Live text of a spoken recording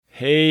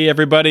Hey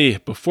everybody,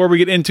 before we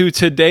get into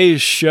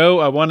today's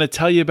show, I want to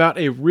tell you about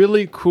a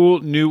really cool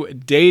new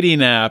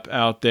dating app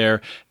out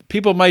there.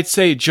 People might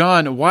say,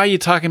 John, why are you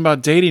talking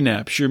about dating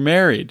apps? You're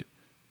married.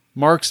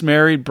 Mark's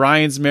married,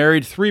 Brian's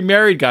married, 3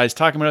 married guys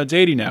talking about a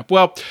dating app.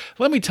 Well,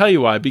 let me tell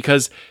you why,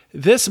 because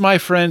this, my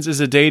friends, is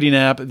a dating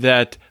app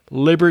that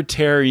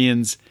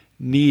libertarians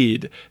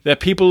need, that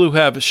people who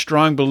have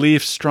strong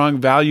beliefs,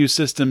 strong value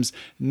systems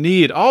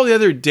need. All the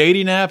other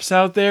dating apps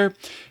out there,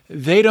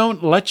 they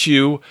don't let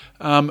you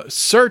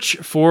search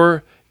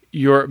for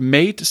your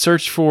mate,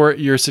 search for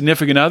your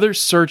significant other,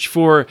 search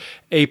for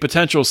a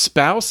potential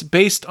spouse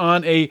based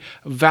on a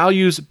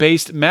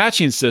values-based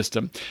matching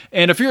system.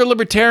 And if you're a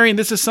libertarian,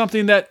 this is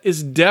something that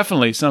is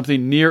definitely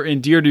something near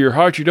and dear to your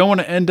heart. You don't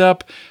want to end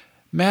up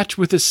matched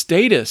with a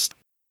statist.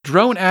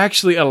 Drone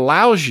actually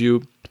allows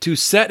you to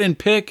set and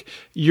pick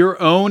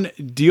your own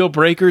deal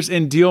breakers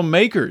and deal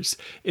makers.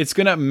 It's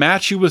going to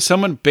match you with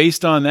someone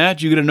based on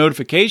that. You get a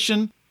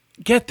notification.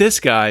 Get this,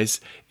 guys.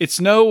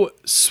 It's no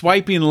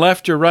swiping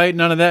left or right,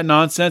 none of that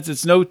nonsense.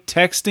 It's no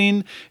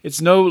texting.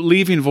 It's no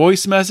leaving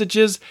voice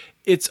messages.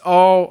 It's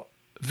all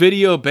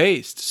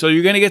video-based. So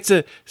you're going to get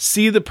to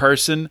see the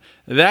person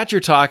that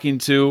you're talking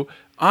to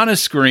on a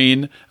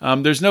screen.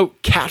 There's no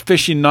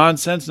catfishing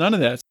nonsense, none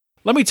of that.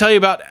 Let me tell you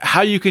about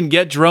how you can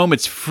get Drome.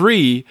 It's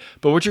free,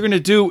 but what you're going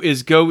to do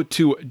is go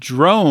to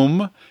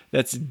Drome,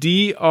 that's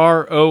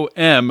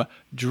D-R-O-M,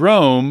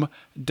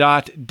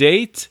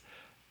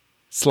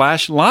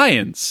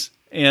 drome.date/lions.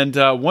 And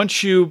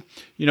once you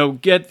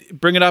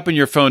bring it up in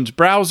your phone's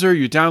browser,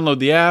 you download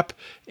the app,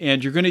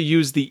 and you're going to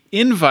use the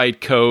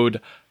invite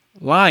code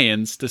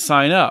LIONS to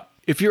sign up.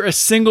 If you're a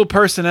single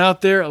person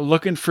out there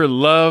looking for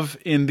love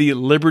in the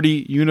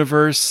Liberty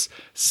universe,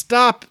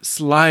 stop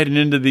sliding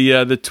into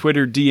the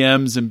Twitter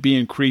DMs and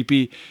being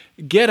creepy.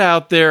 Get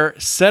out there,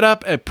 set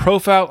up a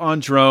profile on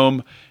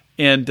Drome,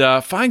 and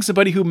find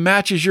somebody who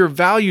matches your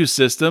value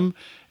system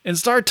and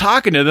start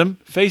talking to them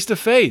face to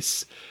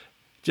face.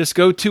 Just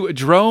go to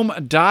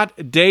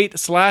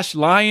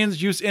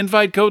drome.date/lions. Use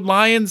invite code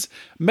LIONS.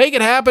 Make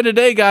it happen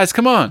today, guys.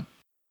 Come on.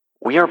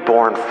 We are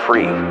born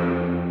free,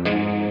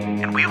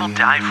 and we will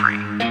die free.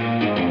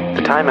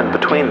 The time in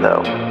between,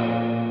 though,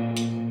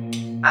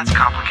 that's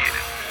complicated.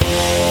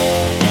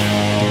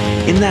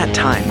 In that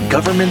time,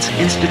 governments,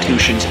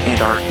 institutions,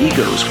 and our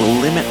egos will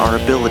limit our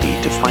ability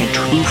to find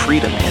true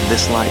freedom in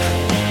this life.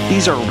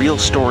 These are real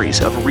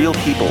stories of real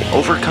people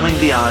overcoming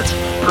the odds,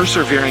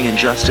 persevering in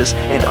justice,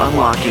 and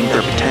unlocking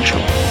their potential.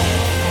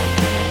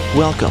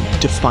 Welcome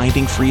to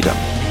Finding Freedom.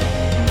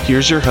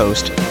 Here's your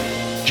host,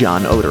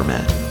 John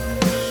Odermatt.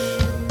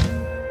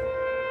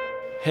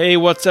 Hey,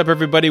 what's up,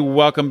 everybody?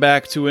 Welcome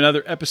back to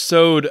another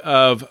episode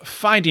of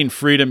Finding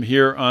Freedom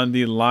here on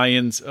the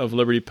Lions of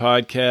Liberty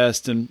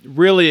podcast. And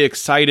really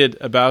excited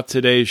about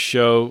today's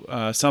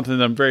show, something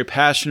that I'm very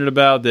passionate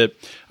about, that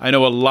I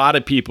know a lot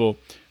of people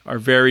are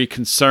very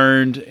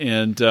concerned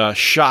and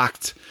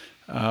shocked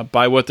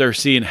by what they're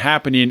seeing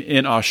happening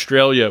in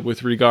Australia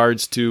with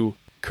regards to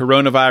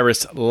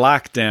coronavirus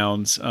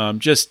lockdowns.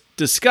 Just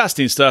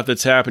disgusting stuff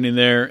that's happening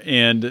there.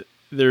 And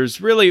there's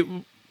really,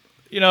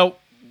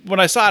 when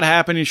I saw it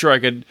happening, sure, I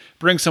could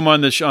bring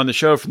someone on the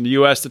show from the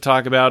U.S. to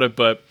talk about it,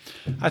 but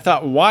I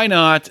thought, why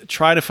not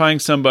try to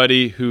find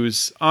somebody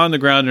who's on the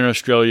ground in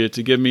Australia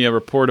to give me a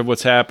report of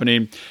what's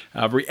happening,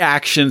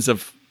 reactions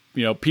of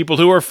people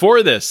who are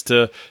for this,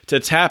 to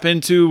tap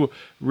into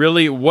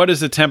really what is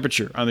the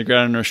temperature on the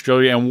ground in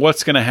Australia and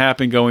what's going to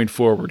happen going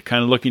forward,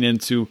 kind of looking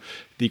into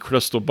the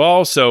crystal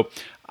ball. So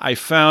I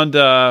found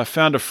a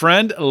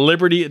friend,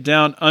 Liberty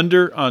Down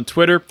Under on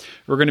Twitter.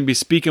 We're going to be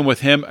speaking with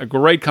him. A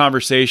great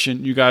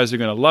conversation. You guys are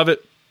going to love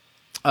it.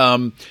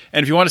 And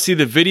if you want to see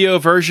the video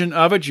version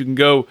of it, you can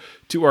go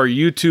to our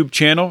YouTube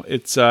channel.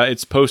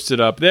 It's posted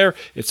up there.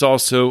 It's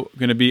also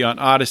going to be on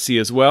Odyssey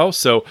as well.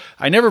 So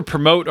I never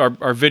promote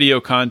our video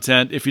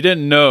content. If you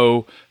didn't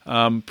know,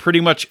 pretty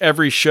much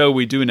every show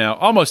we do now,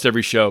 almost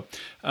every show,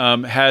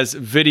 has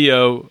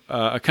video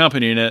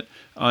accompanying it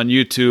on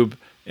YouTube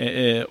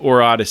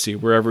or Odyssey,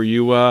 wherever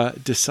you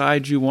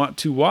decide you want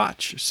to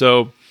watch.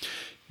 So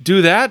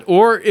do that.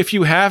 Or if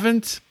you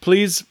haven't,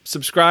 please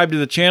subscribe to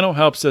the channel.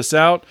 Helps us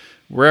out.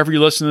 Wherever you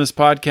listen to this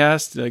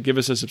podcast, give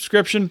us a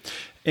subscription.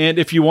 And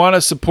if you want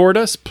to support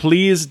us,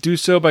 please do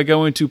so by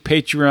going to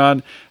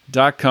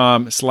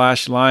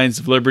patreon.com/Lions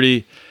of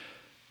Liberty.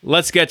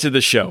 Let's get to the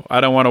show. I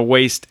don't want to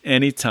waste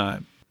any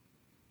time.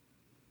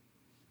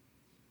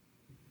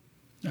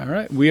 All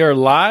right, we are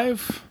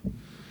live.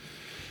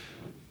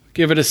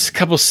 Give it a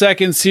couple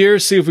seconds here,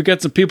 see if we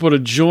got some people to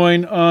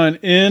join on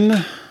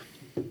in.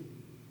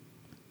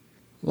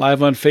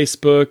 Live on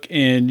Facebook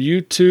and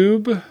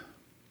YouTube.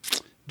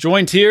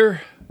 Joined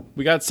here,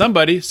 we got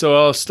somebody, so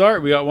I'll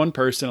start. We got one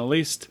person at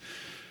least.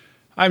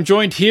 I'm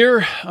joined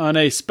here on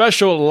a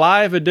special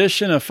live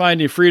edition of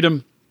Finding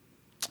Freedom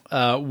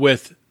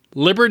with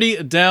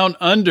Liberty Down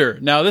Under.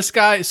 Now, this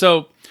guy, so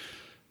a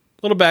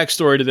little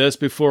backstory to this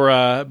before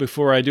I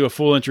do a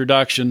full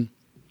introduction.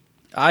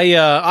 I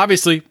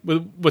obviously,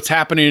 with what's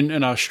happening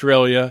in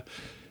Australia,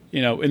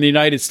 in the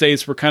United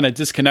States, we're kind of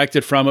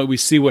disconnected from it. We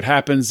see what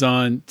happens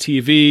on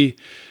TV,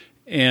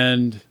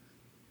 and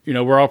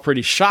we're all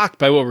pretty shocked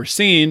by what we're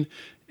seeing.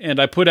 And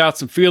I put out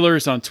some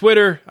feelers on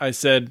Twitter. I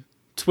said,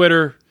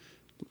 Twitter,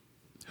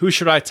 who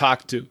should I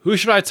talk to? Who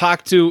should I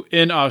talk to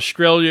in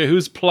Australia?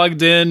 Who's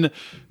plugged in?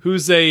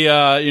 Who's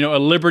a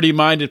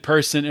liberty-minded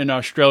person in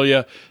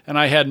Australia? And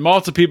I had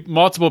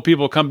multiple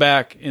people come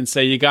back and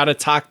say, you got to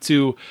talk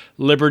to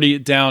Liberty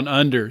Down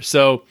Under.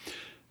 So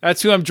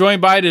that's who I'm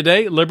joined by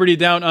today, Liberty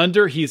Down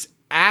Under. He's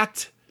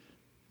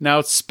now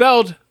it's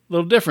spelled a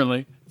little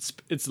differently.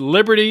 It's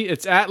Liberty.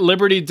 It's at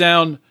Liberty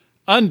Down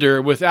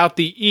Under without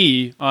the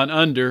E on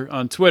under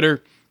on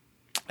Twitter.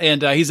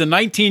 And he's a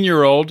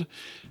 19-year-old.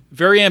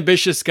 Very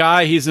ambitious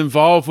guy. He's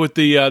involved with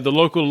the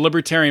local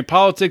libertarian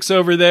politics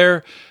over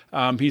there.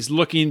 He's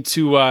looking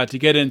to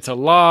get into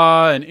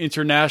law and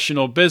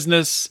international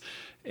business,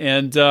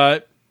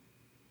 and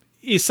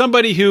he's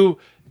somebody who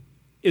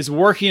is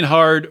working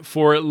hard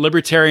for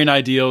libertarian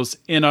ideals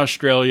in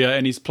Australia,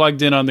 and he's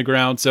plugged in on the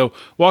ground. So,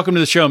 welcome to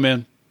the show,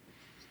 man.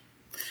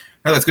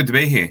 Oh, it's good to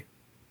be here.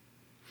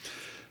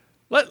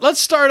 Let's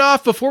start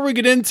off before we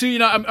get into.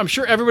 I'm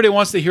sure everybody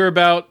wants to hear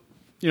about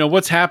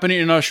what's happening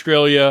in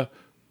Australia,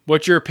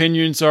 what your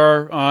opinions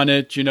are on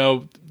it,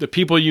 the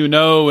people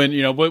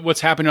and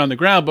what's happening on the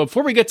ground. But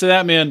before we get to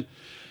that, man,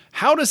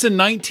 how does a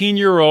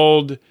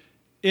 19-year-old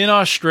in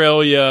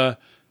Australia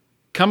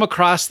come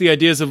across the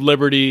ideas of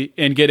liberty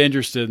and get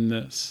interested in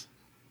this?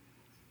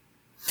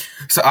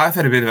 So I've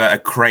had a bit of a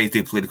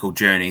crazy political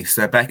journey.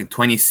 So back in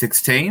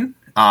 2016,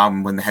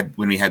 when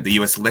we had the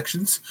US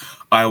elections,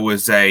 I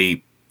was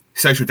a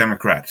Social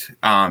Democrat,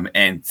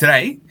 and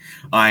today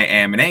I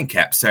am an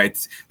ANCAP. So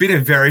it's been a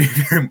very,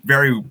 very,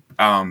 very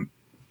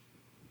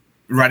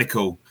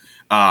radical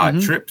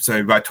trip.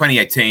 So by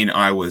 2018,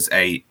 I was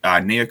a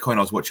neocon. I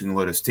was watching a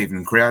lot of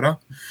Stephen Crowder,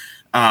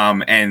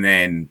 and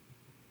then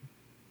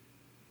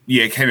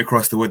came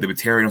across the word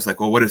libertarian. I was like,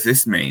 well, what does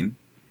this mean?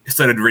 I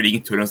started reading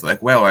into it. I was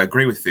like, well, I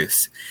agree with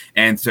this,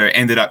 and so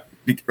ended up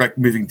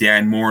moving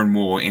down more and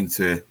more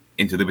into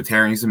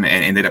libertarianism, and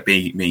ended up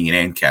being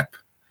an ANCAP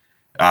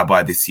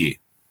by this year.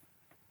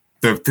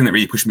 The thing that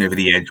really pushed me over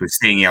the edge was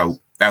seeing our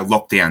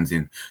lockdowns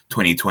in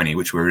 2020,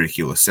 which were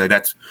ridiculous. So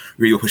that's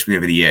really what pushed me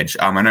over the edge.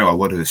 I know a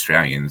lot of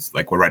Australians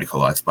were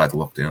radicalized by the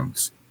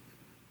lockdowns.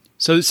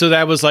 So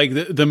that was like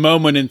the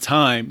moment in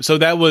time. So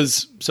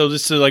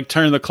just to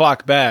turn the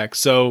clock back.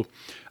 So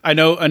I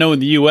know in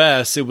the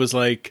US it was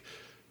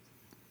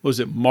was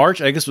it March?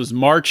 I guess it was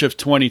March of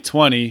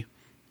 2020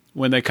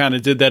 when they kind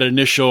of did that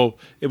initial,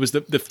 it was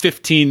the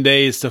 15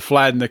 days to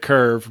flatten the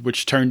curve,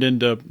 which turned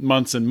into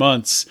months and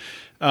months.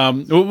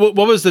 What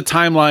was the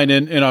timeline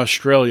in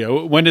Australia?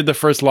 When did the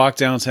first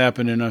lockdowns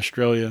happen in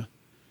Australia?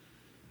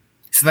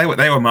 So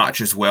they were March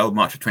as well,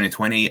 March of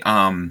 2020.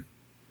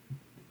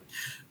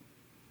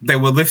 They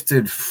were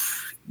lifted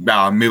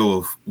middle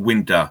of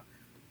winter,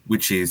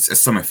 which is a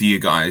summer for you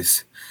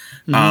guys.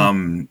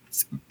 Mm-hmm.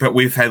 But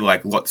we've had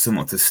lots and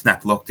lots of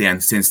snap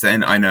lockdowns since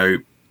then. I know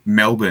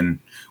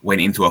Melbourne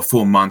went into a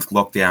 4-month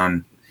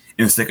lockdown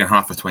in the second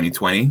half of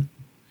 2020.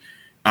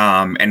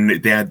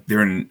 And they're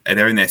in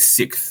their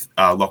 6th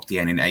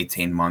lockdown in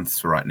 18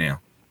 months right now.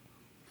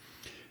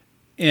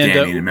 And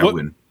down in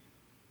Melbourne.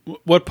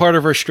 What part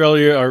of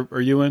Australia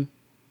are you in?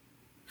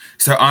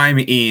 So I'm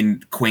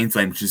in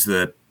Queensland, which is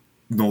the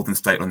northern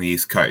state on the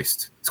east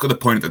coast. It's got the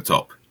point at the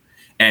top,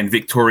 and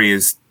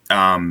Victoria's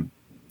and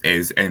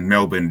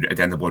Melbourne are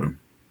down the bottom.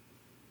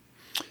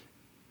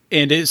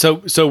 And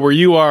so where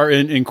you are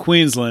in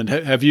Queensland,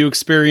 have you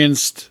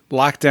experienced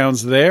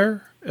lockdowns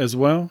there as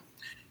well?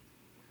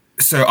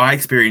 So I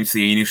experienced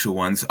the initial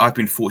ones. I've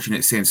been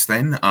fortunate since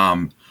then.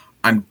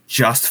 I'm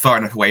just far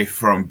enough away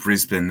from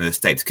Brisbane, the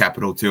state's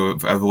capital, to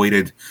have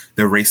avoided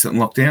the recent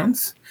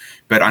lockdowns.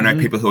 But I know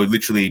people who are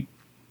literally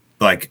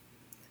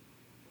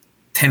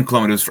 10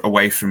 kilometres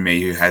away from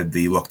me who had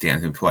the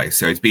lockdowns in place.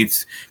 So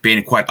it's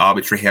been quite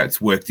arbitrary how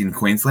it's worked in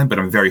Queensland, but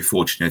I'm very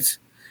fortunate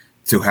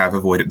to have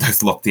avoided those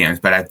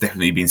lockdowns. But I've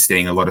definitely been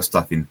seeing a lot of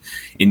stuff in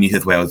New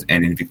South Wales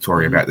and in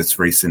Victoria about this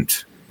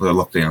recent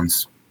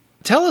lockdowns.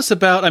 Tell us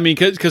about,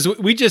 because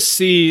we just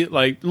see,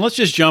 let's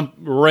just jump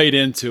right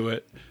into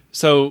it.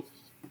 So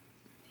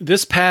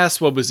this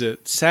past, what was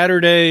it,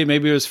 Saturday,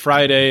 maybe it was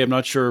Friday, I'm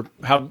not sure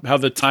how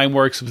the time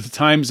works with the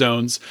time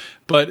zones,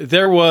 but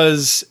there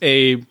was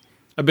a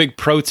big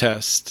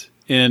protest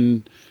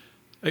in,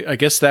 I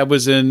guess that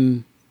was that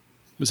in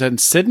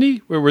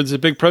Sydney? Where was a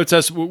big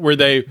protest where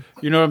they,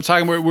 you know what I'm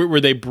talking about,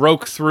 where they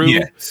broke through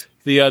yes.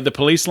 the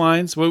police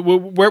lines?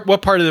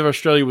 What part of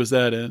Australia was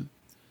that in?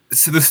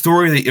 So the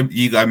story that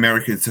you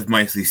Americans have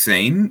mostly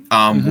seen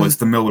was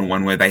the Melbourne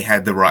one, where they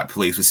had the right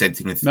police were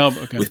sent in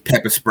with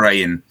pepper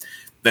spray, and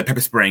they're pepper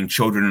spraying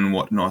children and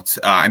whatnot.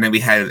 And then we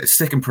had a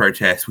second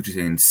protest, which is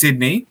in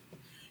Sydney.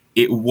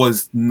 It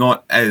was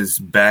not as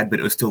bad,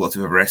 but it was still lots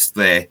of arrests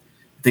there.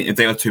 I think a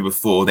day or two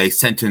before, they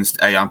sentenced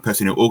a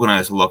person who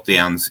organised the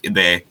lockdowns in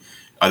the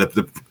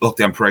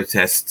lockdown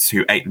protests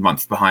to 8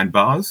 months behind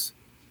bars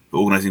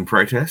for organising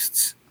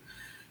protests.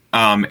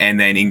 And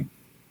then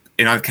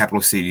in other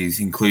capital cities,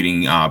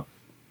 including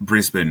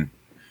Brisbane,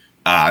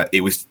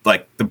 it was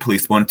like the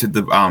police wanted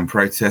the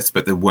protests,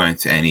 but there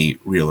weren't any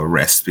real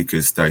arrests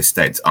because those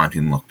states aren't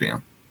in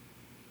lockdown.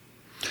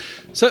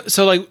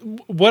 So like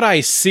what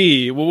I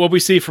see, what we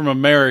see from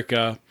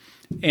America,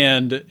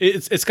 and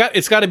it's got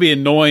to be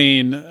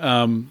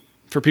annoying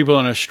for people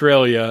in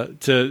Australia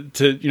to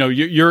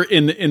you're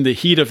in the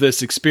heat of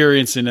this,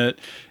 experiencing it,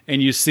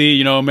 and you see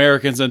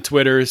Americans on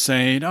Twitter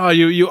saying, "Oh,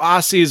 you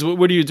Aussies,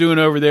 what are you doing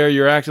over there?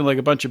 You're acting like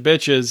a bunch of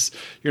bitches.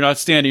 You're not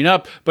standing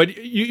up." But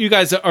you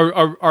guys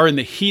are in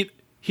the heat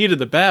of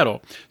the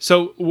battle.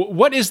 So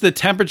what is the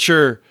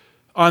temperature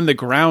on the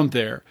ground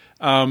there?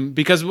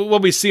 Because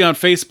what we see on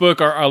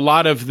Facebook are a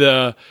lot of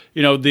the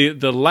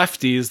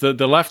lefties,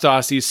 the left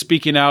Aussies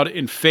speaking out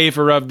in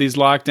favor of these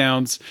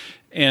lockdowns.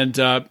 And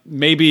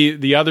maybe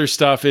the other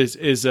stuff is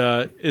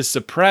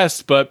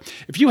suppressed. But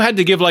if you had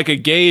to give like a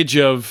gauge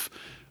of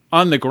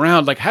on the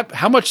ground, like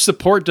how much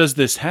support does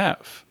this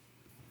have?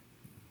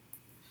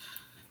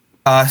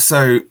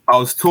 So I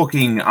was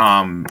talking.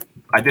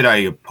 I did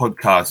a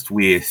podcast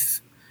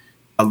with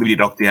a Liberty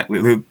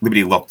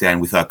Lockdown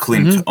with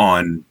Clint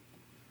on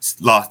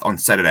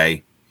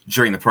Saturday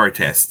during the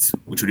protests,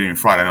 which were doing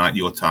Friday night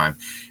your time,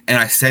 and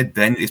I said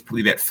then it's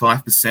probably about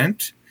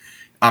 5%.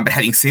 But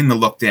having seen the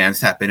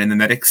lockdowns happen, and then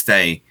the next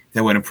day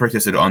they went and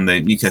protested on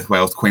the New South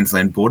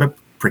Wales-Queensland border,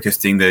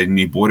 protesting the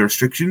new border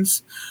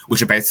restrictions,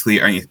 which are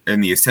basically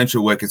only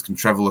essential workers can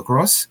travel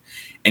across,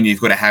 and you've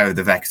got to have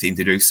the vaccine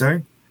to do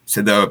so.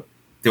 So there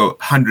were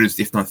hundreds,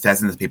 if not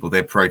thousands of people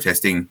there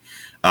protesting.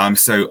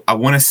 So I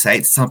want to say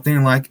it's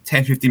something like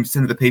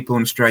 10-15% of the people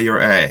in Australia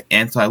are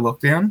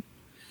anti-lockdown.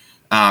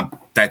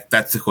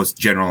 That's, of course,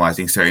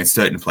 generalising. So in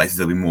certain places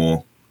there'll be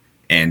more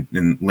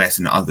and less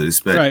than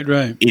others, but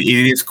right.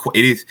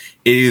 It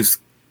is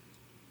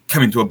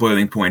coming to a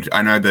boiling point.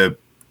 I know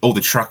all the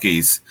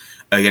truckies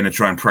are going to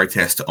try and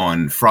protest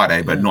on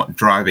Friday, but not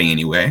driving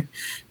anywhere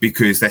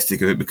because they're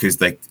sick of it. Because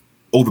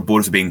all the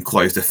borders are being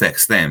closed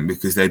affects them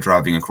because they're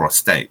driving across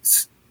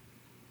states.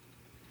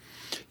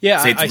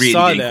 Yeah, so it's really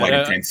saw getting that. quite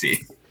intense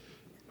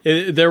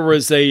here. There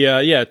was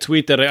a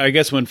tweet that I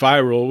guess went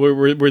viral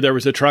where there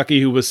was a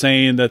truckie who was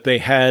saying that they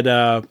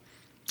had.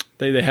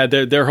 They had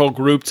their whole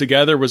group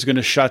together was going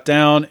to shut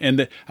down,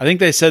 and I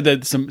think they said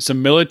that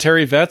some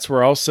military vets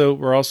were also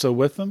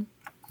with them.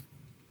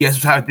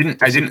 Yes, I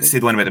didn't see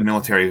the one about the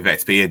military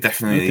vets, but yeah,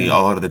 definitely a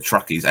lot of the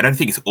truckies. I don't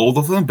think it's all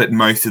of them, but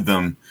most of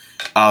them.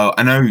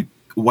 I know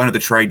one of the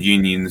trade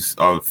unions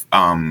of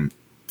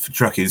for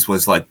truckies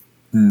was like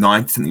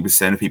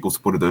 90% of people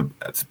supported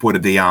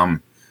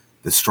the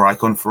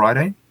strike on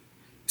Friday.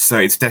 So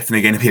it's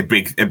definitely going to be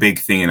a big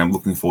thing, and I'm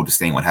looking forward to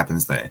seeing what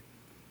happens there.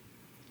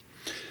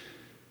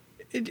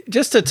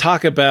 Just to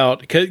talk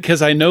about,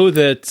 because I know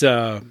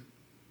that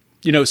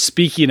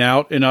speaking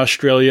out in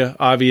Australia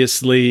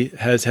obviously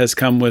has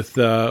come with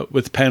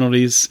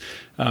penalties.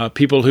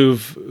 People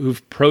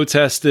who've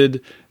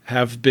protested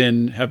have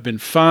been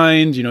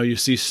fined. You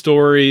see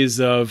stories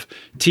of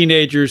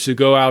teenagers who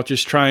go out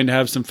just trying to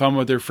have some fun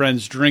with their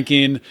friends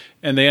drinking,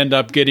 and they end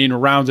up getting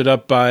rounded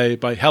up by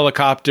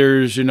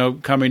helicopters.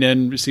 Coming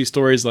in. You see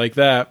stories like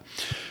that.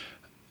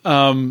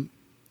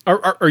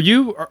 Are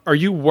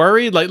you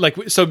worried? Like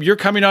so you're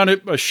coming on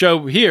a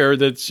show here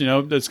that's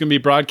going to be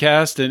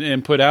broadcast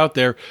and put out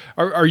there.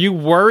 Are you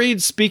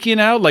worried speaking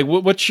out? Like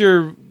what's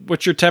your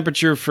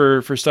temperature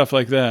for stuff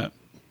like that?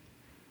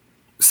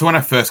 So when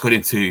I first got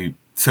into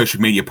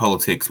social media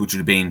politics, which would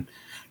have been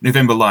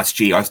November last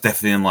year, I was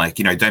definitely in like,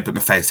 don't put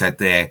my face out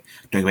there,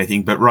 don't do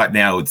anything. But right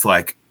now it's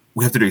like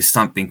we have to do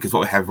something because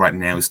what we have right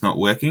now is not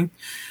working.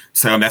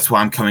 So that's why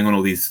I'm coming on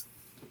all these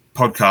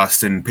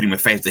podcasts and putting my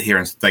face out here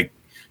and like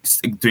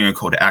doing a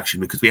call to action,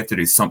 because we have to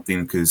do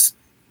something, because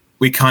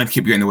we can't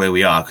keep going the way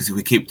we are, because if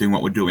we keep doing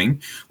what we're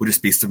doing, we'll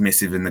just be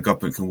submissive and the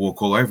government can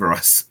walk all over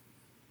us.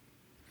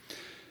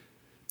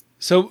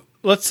 So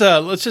let's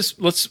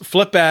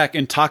flip back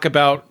and talk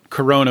about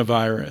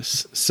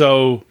coronavirus.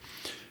 So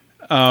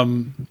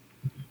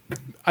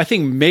I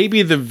think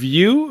maybe the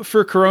view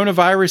for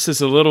coronavirus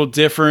is a little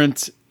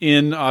different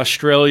in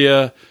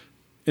Australia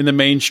in the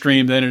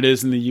mainstream than it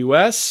is in the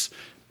US.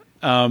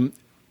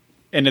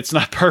 And it's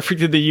not perfect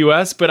in the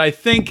U.S., but I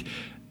think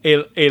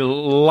a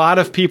lot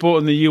of people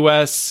in the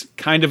U.S.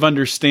 kind of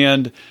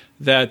understand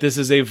that this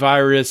is a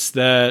virus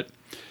that,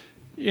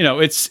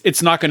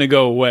 it's not going to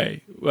go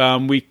away.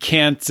 We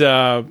can't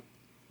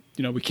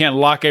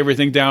lock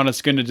everything down.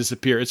 It's going to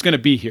disappear. It's going to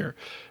be here.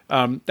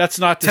 That's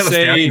not to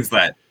say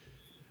that.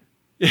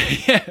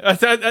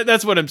 Yeah,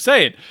 that's what I'm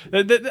saying.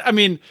 I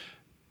mean,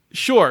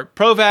 sure,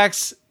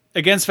 pro-vax,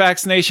 against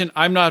vaccination.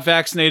 I'm not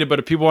vaccinated, but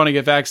if people want to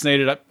get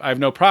vaccinated, I have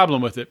no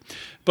problem with it.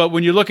 But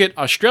when you look at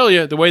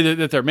Australia, the way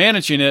that they're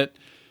managing it,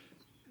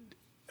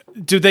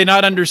 do they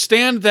not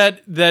understand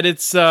that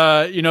it's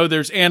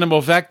there's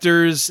animal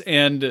vectors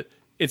and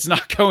it's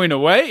not going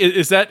away?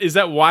 Is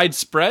that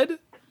widespread?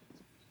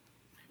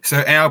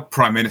 So our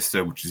Prime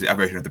Minister, which is our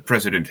version of the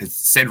President, has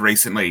said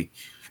recently,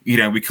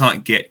 we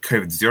can't get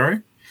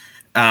COVID-0,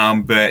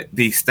 but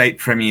the state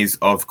premiers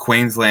of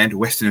Queensland,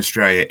 Western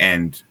Australia,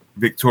 and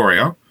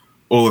Victoria,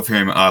 all of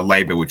whom are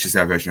Labor, which is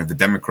our version of the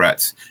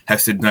Democrats,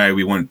 have said no.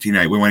 We want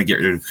to get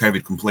rid of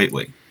COVID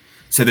completely.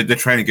 So that they're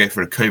trying to go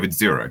for a COVID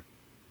zero.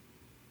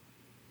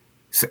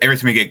 So every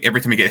time you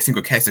get a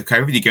single case of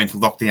COVID, you go into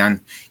lockdown.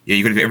 Yeah,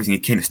 you got to do everything you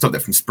can to stop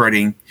that from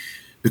spreading,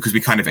 because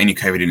we can't have any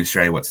COVID in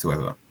Australia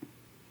whatsoever.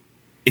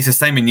 It's the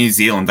same in New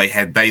Zealand.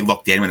 They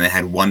locked down when they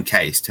had one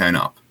case turn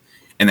up,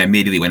 and they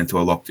immediately went into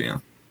a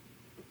lockdown.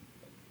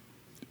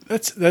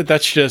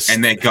 That's just,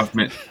 and their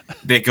government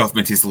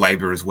is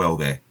Labor as well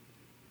there.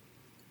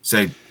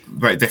 So,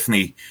 but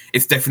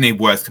it's definitely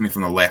worse coming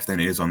from the left than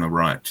it is on the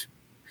right.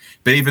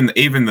 But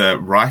even the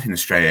right in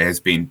Australia has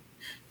been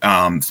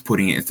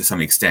supporting it to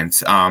some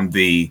extent.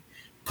 The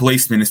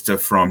police minister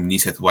from New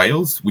South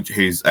Wales,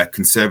 who's a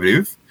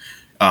Conservative,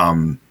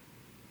 from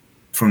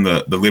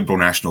the Liberal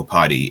National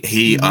Party,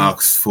 he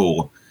asks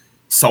for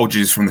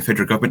soldiers from the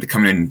federal government to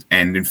come in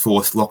and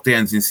enforce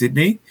lockdowns in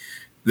Sydney.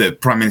 The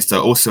Prime Minister,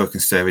 also a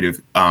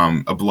Conservative,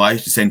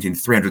 obliged to send in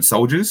 300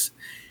 soldiers.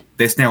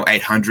 There's now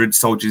 800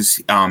 soldiers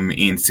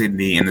in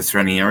Sydney and the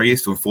surrounding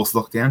areas to enforce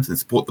lockdowns and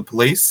support the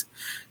police.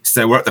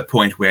 So we're at the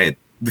point where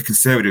the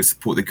Conservatives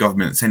support the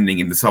government sending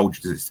in the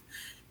soldiers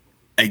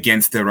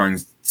against their own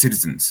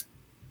citizens.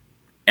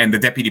 And the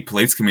Deputy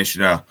Police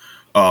Commissioner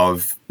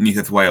of New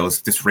South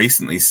Wales just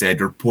recently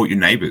said, report your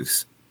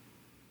neighbours.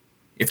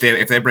 If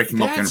they're breaking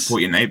lockdown,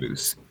 report your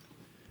neighbours.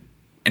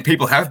 And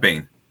people have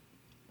been.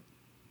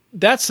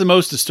 That's the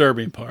most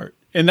disturbing part.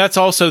 And that's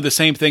also the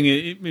same thing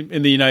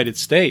in the United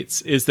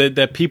States, is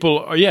that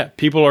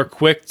people are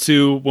quick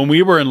to, when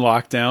we were in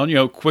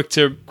lockdown, quick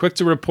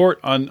to report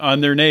on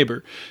their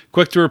neighbor,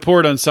 quick to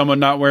report on someone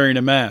not wearing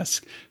a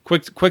mask,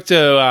 quick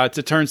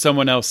to turn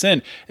someone else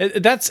in.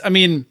 It's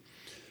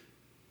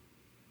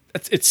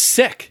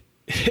sick.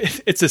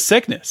 It's a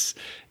sickness.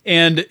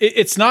 And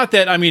it's not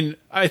that,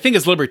 I think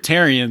as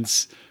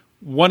libertarians,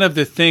 one of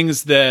the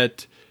things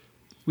that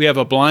we have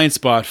a blind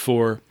spot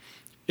for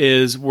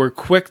is we're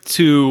quick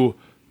to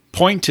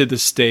point to the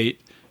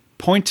state,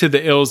 point to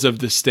the ills of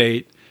the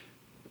state,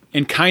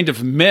 and kind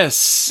of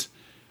miss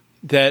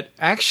that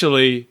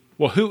actually,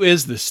 well, who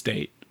is the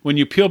state? When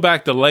you peel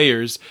back the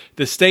layers,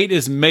 the state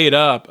is made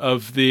up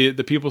of the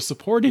people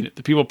supporting it,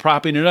 the people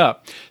propping it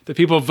up, the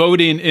people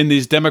voting in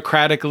these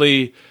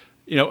democratically,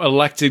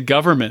 elected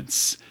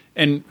governments.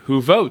 And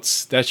who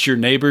votes? That's your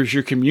neighbors,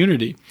 your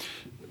community.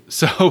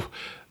 So,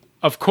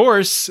 of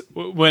course,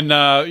 when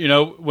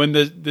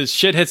the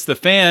shit hits the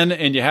fan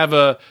and you have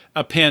a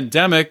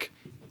pandemic,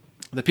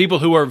 the people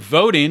who are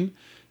voting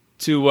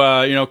to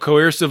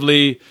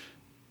coercively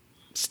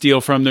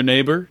steal from their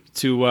neighbor,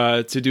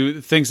 to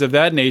do things of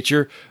that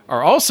nature,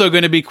 are also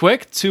going to be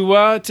quick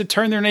to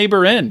turn their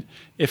neighbor in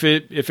if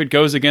it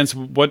goes against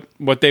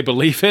what they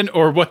believe in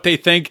or what they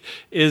think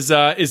is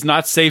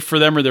not safe for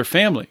them or their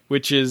family,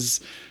 which is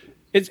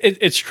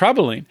it's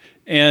troubling,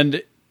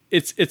 and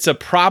it's a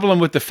problem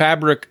with the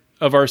fabric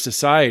of our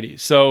society.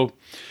 So,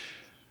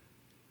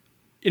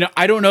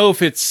 I don't know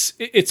if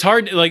it's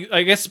hard.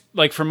 I guess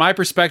from my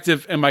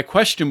perspective, and my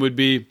question would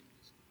be,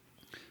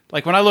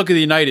 when I look at the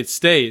United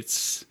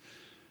States,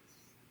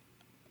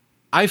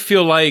 I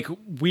feel like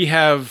we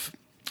have,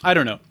 I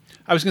don't know.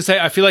 I was going to say,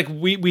 I feel like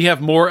we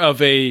have more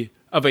of a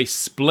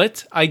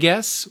split, I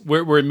guess,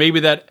 where maybe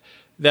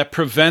that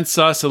prevents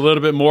us a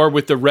little bit more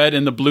with the red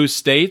and the blue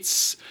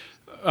states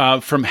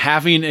from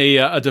having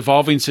a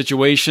devolving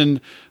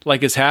situation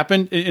like has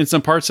happened in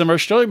some parts of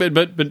Australia,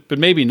 but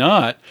maybe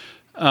not.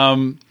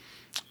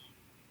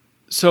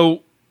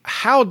 So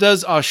how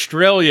does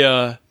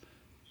Australia,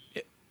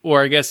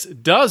 or I guess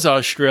does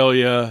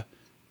Australia,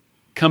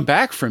 come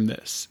back from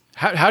this?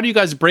 How do you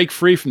guys break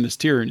free from this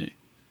tyranny?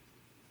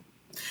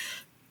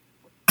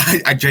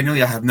 I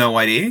genuinely have no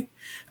idea.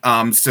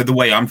 So the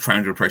way I'm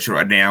trying to approach it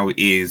right now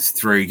is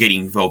through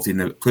getting involved in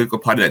the political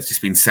party that's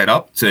just been set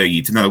up.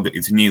 It's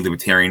a new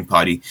libertarian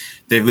party.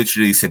 They've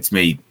literally said to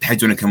me, "Hey,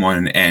 do you want to come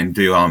on and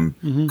do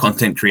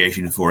content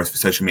creation for us for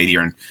social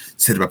media and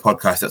set up a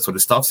podcast, that sort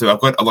of stuff?" So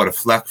I've got a lot of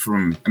flack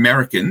from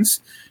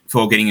Americans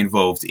for getting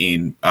involved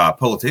in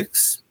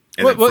politics.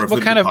 What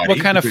kind of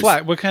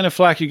flack? What kind of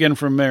flack are you getting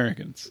from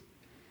Americans?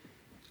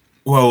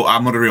 Well,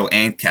 I'm not a real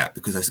ANCAP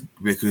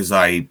because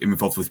I am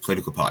involved with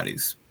political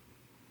parties.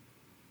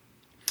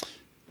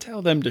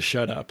 Tell them to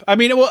shut up. At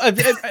the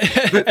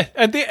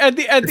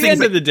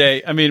end of the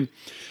day,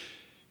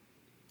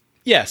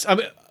 yes,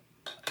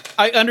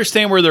 I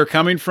understand where they're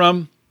coming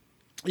from.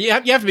 You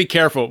have to be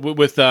careful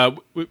with the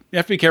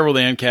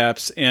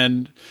ANCAPs,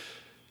 and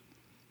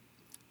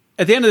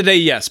at the end of the day,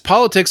 yes,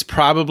 politics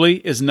probably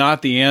is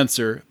not the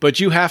answer,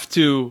 but you have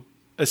to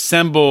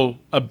assemble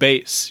a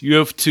base. You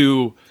have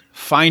to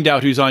find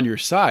out who's on your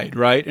side,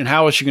 right? And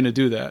how is she going to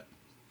do that?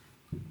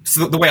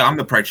 So the way I'm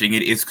approaching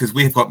it is because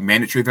we've got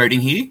mandatory voting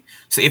here.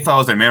 So if I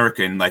was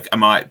American, I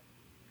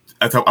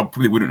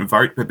probably wouldn't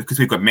vote, but because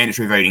we've got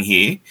mandatory voting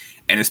here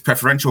and it's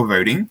preferential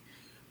voting,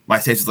 my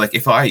sense is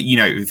if I,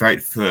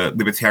 vote for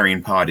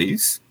libertarian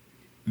parties,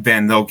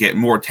 then they'll get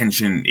more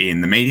attention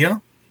in the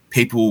media.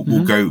 People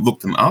will go look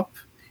them up,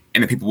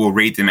 and the people will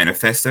read the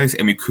manifestos,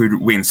 and we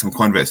could win some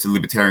converts to the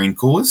libertarian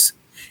cause,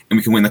 and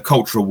we can win the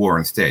cultural war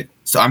instead.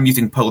 So I'm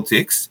using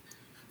politics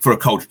for a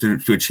culture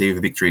to achieve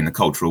a victory in the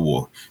cultural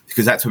war,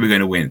 because that's what we're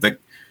going to win. Like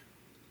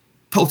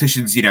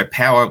politicians,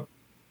 power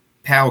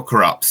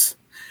corrupts.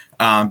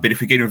 But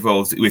if we get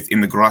involved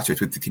in the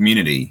grassroots with the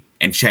community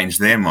and change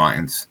their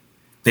minds,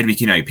 then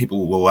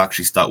people will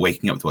actually start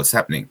waking up to what's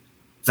happening.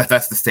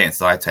 That's the stance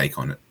that I take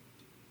on it.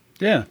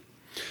 Yeah.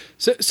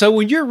 So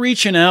when you're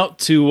reaching out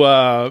to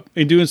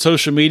and doing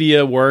social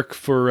media work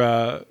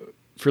for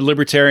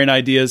libertarian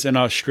ideas in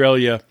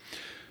Australia,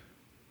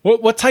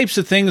 what types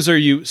of things are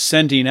you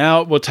sending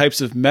out? What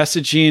types of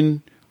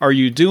messaging are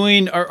you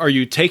doing? Are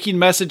you taking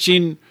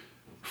messaging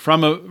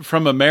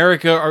from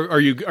America? Are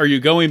you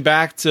going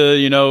back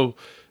to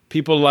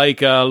people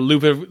like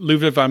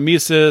Ludwig von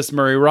Mises,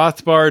 Murray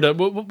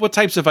Rothbard? What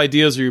types of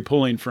ideas are you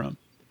pulling from?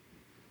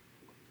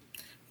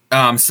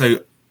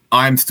 So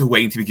I'm still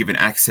waiting to be given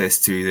access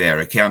to their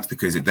accounts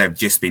because they've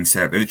just been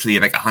set up. They're literally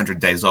like 100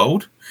 days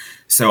old.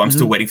 So I'm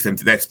still waiting for them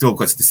they've still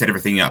got to set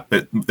everything up.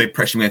 But the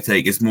impression I'm going to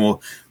take is more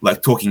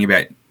like talking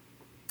about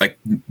like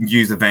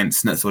news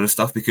events and that sort of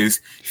stuff, because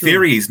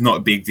theory is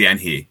not big down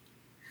here.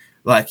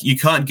 Like you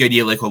can't go to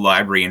your local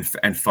library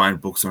and find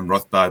books on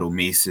Rothbard or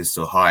Mises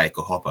or Hayek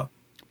or Hopper.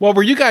 Well,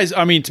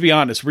 to be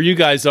honest, where you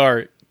guys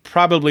are,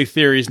 probably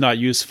theory is not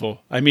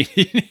useful. I mean,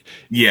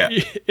 yeah,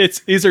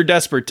 these are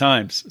desperate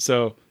times.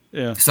 So,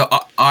 yeah. So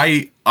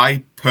I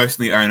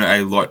personally own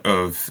a lot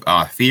of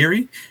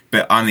theory,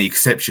 but I'm the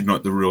exception,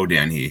 not the rule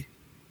down here.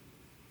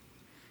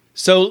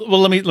 So,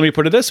 well, let me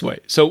put it this way.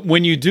 So,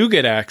 when you do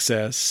get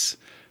access,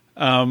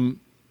 what's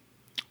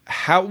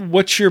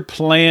your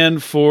plan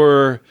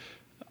for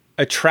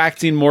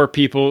attracting more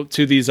people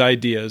to these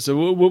ideas?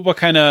 What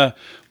kind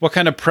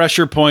of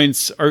pressure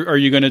points are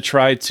you going to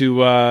try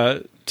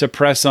to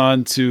press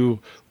on to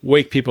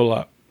wake people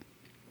up?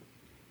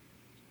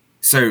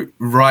 So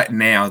right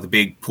now, the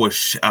big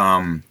push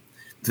that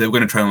we're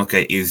going to try and look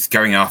at is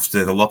going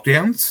after the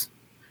lockdowns,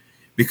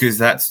 because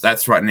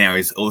that's right now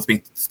is all that's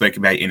being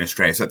spoken about in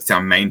Australia. So that's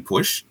our main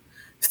push.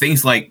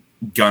 Things like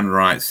gun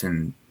rights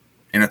and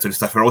that sort of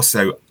stuff are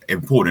also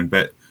important,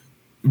 but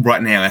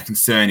right now our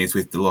concern is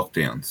with the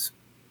lockdowns.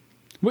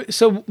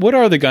 So what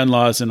are the gun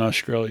laws in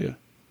Australia?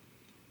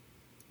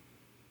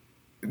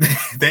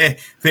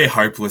 They're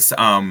hopeless.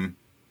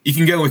 You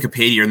can go on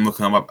Wikipedia and look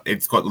them up.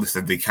 It's got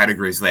listed the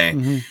categories there,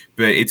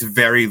 but it's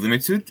very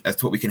limited as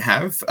to what we can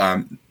have.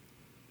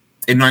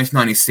 In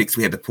 1996,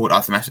 we had the Port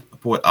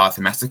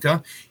Arthur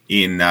massacre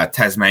in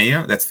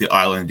Tasmania. That's the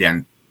island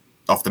down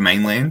off the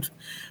mainland.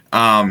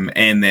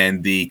 And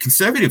then the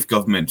Conservative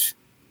government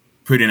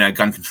put in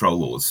gun control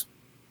laws.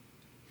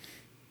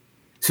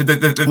 So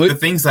the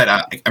things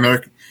that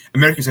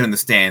Americans don't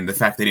understand, the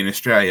fact that in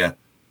Australia,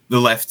 the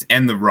left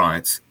and the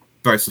right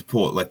both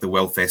support like the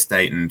welfare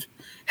state and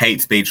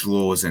hate speech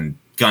laws and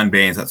gun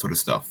bans, that sort of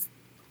stuff,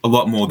 a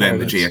lot more than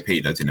the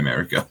GOP does in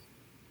America.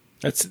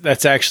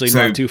 That's actually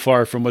not too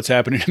far from what's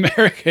happening in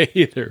America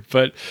either.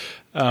 But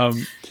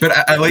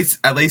at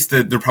least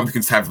the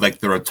Republicans have like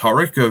the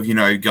rhetoric of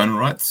gun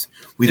rights.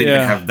 We don't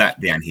even have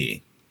that down here.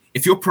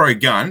 If you're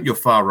pro-gun, you're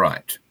far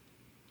right.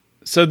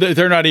 So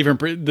they're not even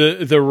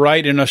the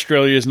right in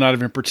Australia is not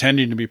even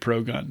pretending to be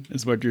pro-gun,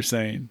 is what you're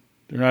saying.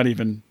 They're not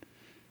even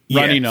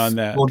running on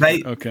that. Well,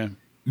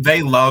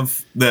 they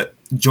love that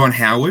John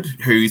Howard,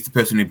 who's the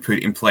person who put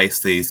in place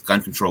these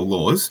gun control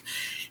laws,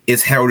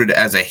 is heralded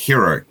as a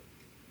hero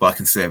by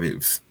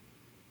conservatives.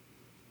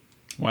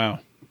 Wow.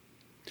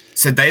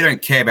 So they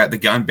don't care about the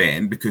gun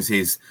ban because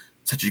he's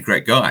such a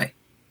great guy.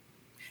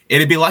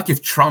 It'd be like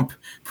if Trump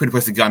put in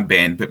place a gun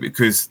ban, but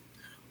because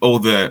all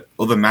the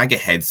MAGA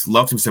heads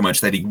loved him so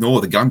much, they'd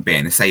ignore the gun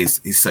ban and say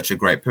he's such a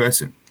great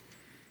person.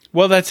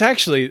 Well, that's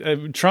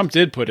actually Trump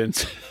did put in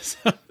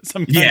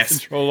some gun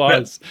control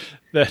laws,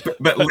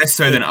 but less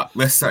so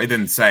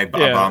than say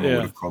Obama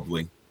would have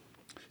probably.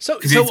 So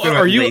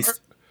are you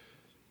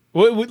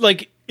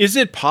like? Is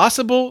it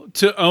possible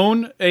to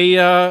own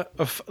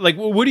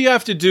what do you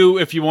have to do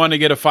if you want to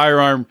get a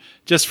firearm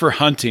just for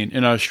hunting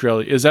in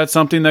Australia? Is that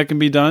something that can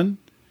be done?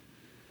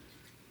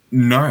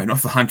 No, not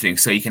for hunting.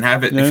 So you can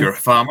have it if you're a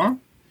farmer.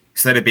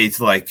 So that'd be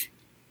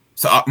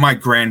my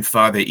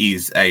grandfather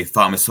is a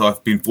farmer, so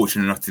I've been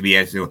fortunate enough to be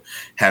able to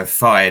have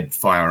fired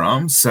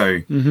firearms.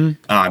 So you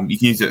can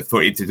use it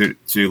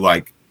to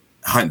like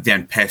hunt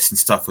down pests and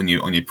stuff on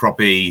your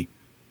property,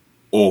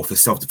 or for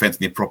self-defense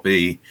on your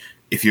property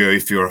if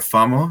you're a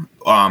farmer.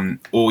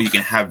 Or you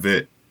can have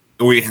a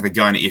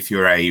gun if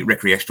you're a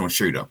recreational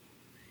shooter,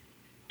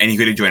 and you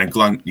got to join a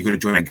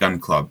gun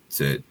club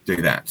to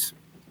do that.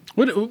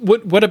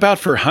 What about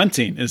for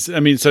hunting?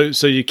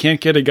 So you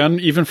can't get a gun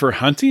even for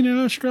hunting in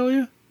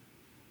Australia?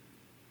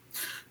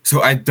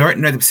 So I don't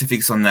know the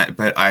specifics on that,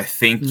 but I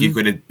think you've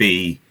got to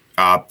be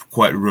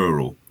quite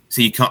rural.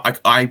 So you can't.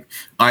 I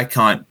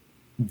can't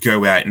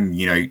go out and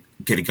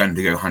get a gun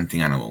to go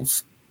hunting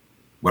animals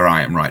where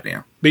I am right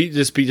now.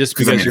 Just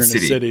because you're in a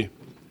city.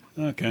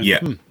 Okay.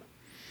 Yeah.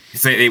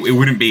 So it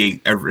wouldn't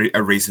be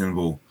a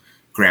reasonable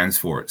grounds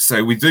for it.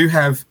 So we do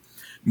have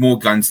more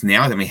guns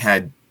now than we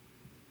had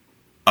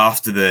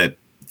after the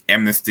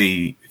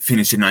amnesty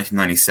finished in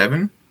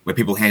 1997, where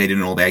people handed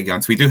in all their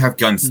guns. We do have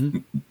guns,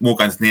 more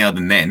guns now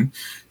than then.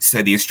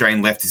 So the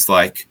Australian left is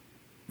like,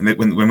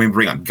 when we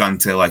bring up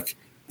guns, they're like,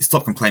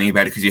 stop complaining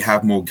about it because you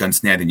have more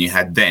guns now than you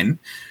had then.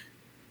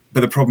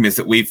 But the problem is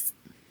that we've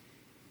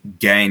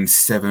gained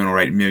 7 or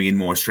 8 million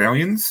more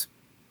Australians.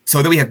 So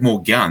although we have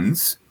more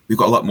guns, we've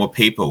got a lot more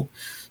people.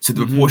 So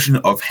the proportion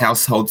of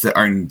households that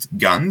own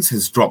guns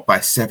has dropped by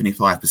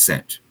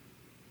 75%.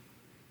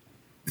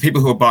 The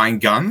people who are buying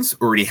guns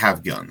already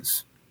have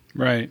guns.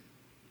 Right.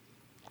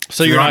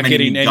 So you're not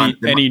getting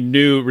any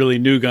really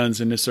new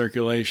guns into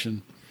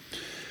circulation.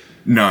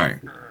 No.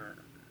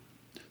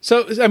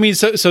 So I mean,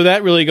 so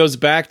that really goes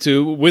back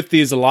to, with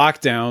these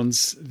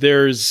lockdowns,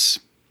 there's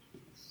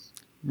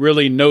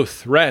really no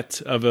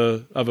threat of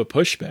a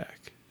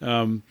pushback.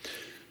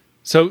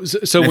 So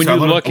when you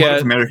look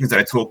at Americans that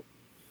I talk.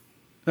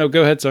 Oh,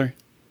 go ahead. Sorry.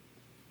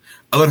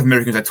 A lot of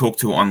Americans I talk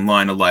to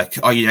online are like,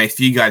 oh, if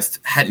you guys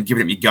hadn't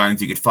given up your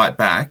guns, you could fight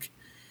back.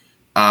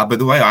 But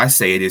the way I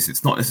say it is,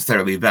 it's not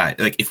necessarily that.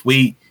 Like, if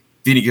we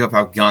didn't give up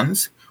our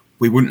guns,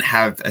 we wouldn't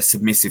have a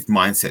submissive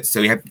mindset.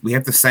 So we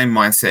have the same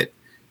mindset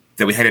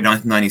that we had in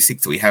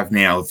 1996 that we have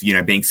now of,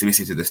 being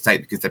submissive to the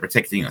state because they're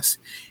protecting us.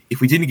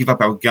 If we didn't give up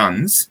our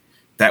guns,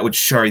 that would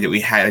show that we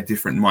had a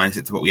different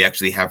mindset to what we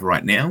actually have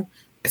right now.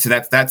 So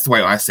that's the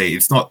way I say it.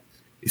 It's not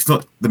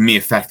the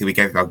mere fact that we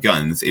gave up our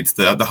guns. It's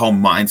the whole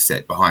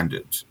mindset behind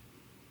it.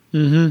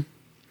 Mm-hmm.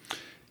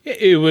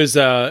 It was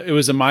a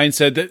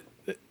mindset that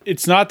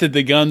it's not that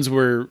the guns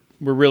were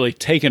really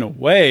taken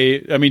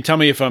away. I mean, tell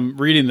me if I'm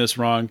reading this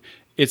wrong.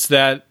 It's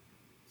that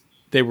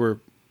they were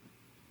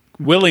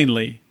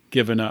willingly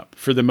given up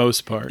for the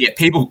most part. Yeah,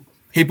 people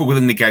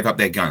willingly gave up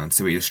their guns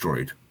to be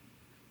destroyed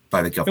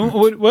by the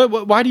government.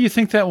 Why do you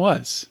think that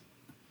was?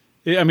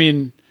 I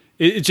mean,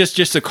 it's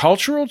just a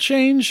cultural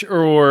change,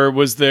 or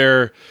was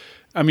there?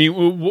 I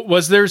mean,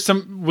 was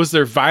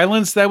there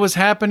violence that was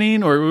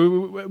happening, or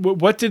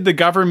what did the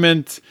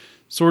government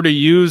sort of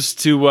use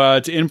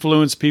to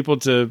influence people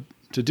to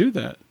do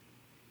that?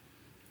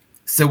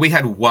 So we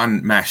had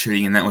one mass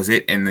shooting, and that was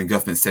it. And the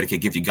government said, "Okay,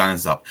 give your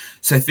guns up."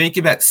 So think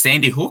about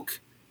Sandy Hook.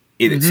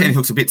 Sandy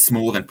Hook's a bit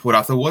smaller than Port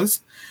Arthur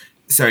was.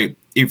 So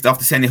if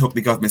after Sandy Hook,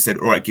 the government said,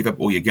 "All right, give up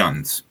all your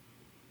guns,"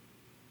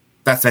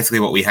 that's basically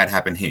what we had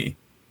happen here.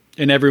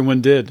 And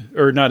everyone did,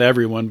 or not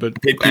everyone,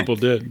 but people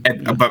did.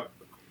 But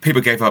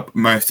people gave up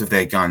most of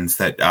their guns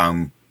that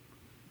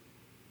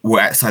were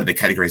outside the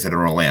categories that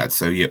are allowed.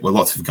 So yeah,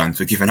 lots of guns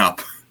were given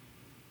up.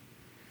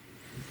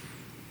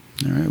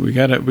 All right, we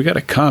got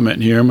a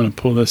comment here. I'm going to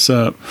pull this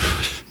up.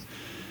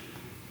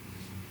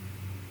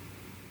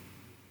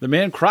 The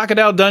man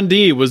Crocodile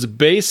Dundee was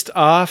based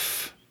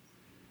off.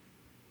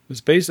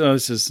 This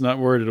is not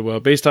worded well.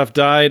 Based off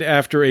died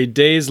after a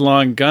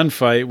days-long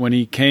gunfight when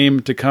he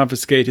came to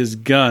confiscate his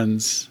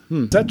guns.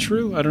 Is that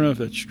true? I don't know if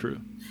that's true.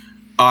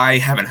 I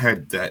haven't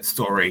heard that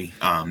story.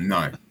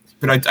 No,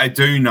 but I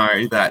do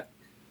know that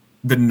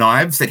the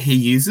knives that he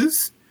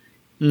uses,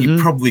 you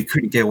probably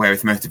couldn't get away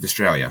with most of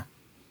Australia.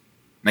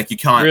 Like, you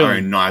can't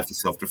own knives for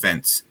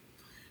self-defense.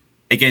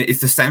 Again, it's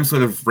the same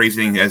sort of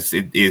reasoning as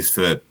it is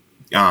for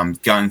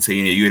guns. So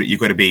you've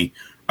got to be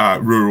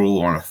rural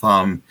or on a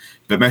farm.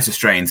 But most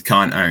Australians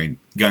can't own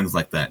guns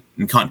like that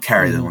and can't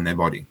carry them on their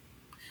body.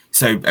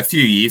 So a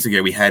few years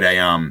ago, we had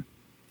a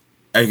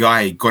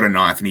guy got a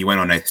knife and he went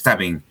on a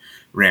stabbing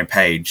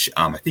rampage.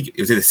 I think it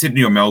was either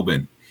Sydney or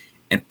Melbourne,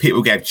 and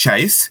people gave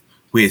chase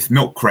with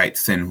milk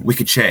crates and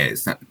wicker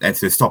chairs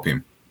to stop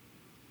him.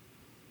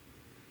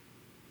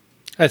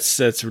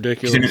 That's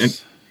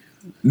ridiculous.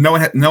 No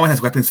one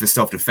has weapons for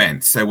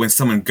self-defense. So when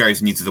someone goes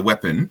and uses a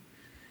weapon,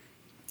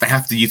 they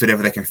have to use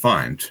whatever they can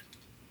find.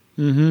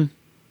 Mm-hmm.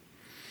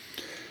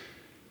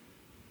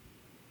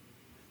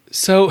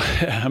 So,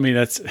 I mean,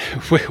 that's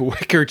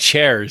wicker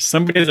chairs.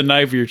 Somebody has a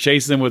knife, you're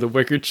chasing them with a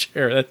wicker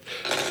chair.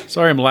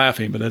 Sorry, I'm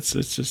laughing, but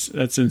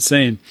that's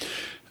insane.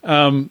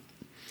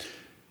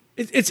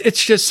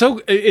 It's just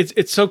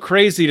so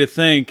crazy to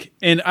think,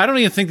 and I don't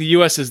even think the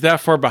U.S. is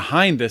that far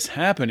behind this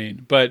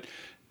happening. But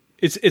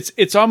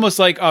it's almost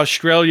like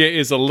Australia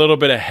is a little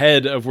bit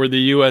ahead of where the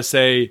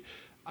USA,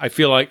 I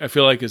feel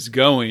like is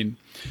going,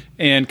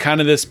 and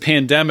kind of this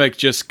pandemic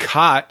just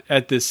caught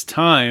at this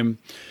time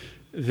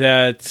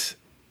that.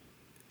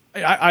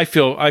 I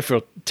feel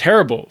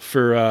terrible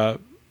for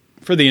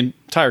the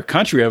entire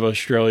country of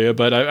Australia,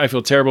 but I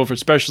feel terrible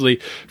especially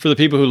for the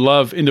people who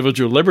love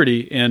individual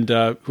liberty and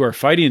who are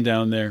fighting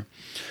down there.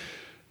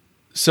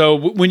 So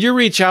when you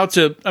reach out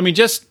to, I mean,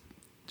 just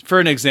for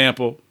an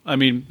example, I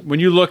mean, when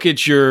you look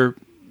at your,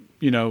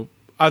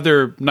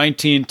 other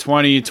 19,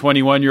 20,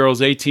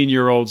 21-year-olds,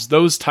 18-year-olds,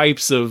 those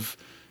types of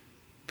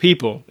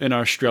people in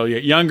Australia,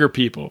 younger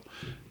people,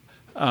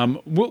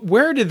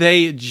 where do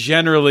they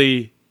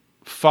generally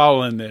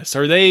fall in this?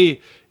 Are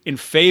they in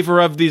favor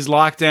of these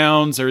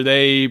lockdowns? Are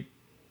they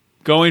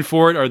going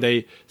for it? Are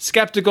they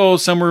skeptical?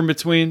 Somewhere in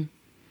between?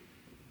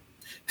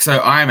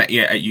 So I'm at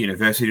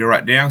university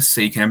right now,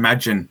 so you can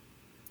imagine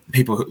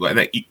people who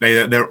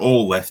they're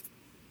all left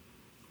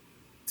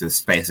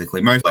leftists,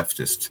 basically, most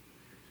leftists,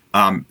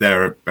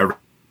 that are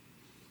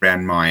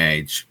around my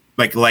age,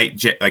 like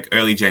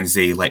early Gen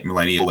Z, late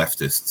millennial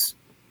leftists.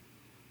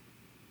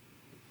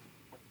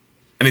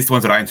 At least the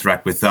ones that I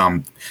interact with,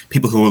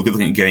 people who are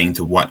looking at getting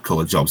into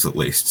white-collar jobs, at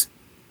least.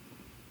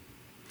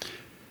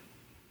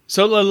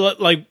 So,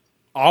 like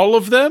all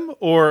of them,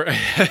 or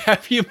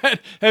have you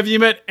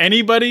met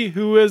anybody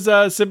who is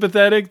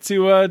sympathetic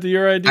to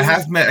your ideas?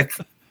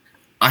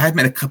 I have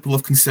met a couple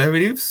of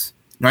conservatives.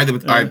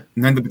 I've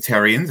known the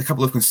libertarians, a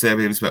couple of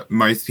conservatives, but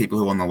most people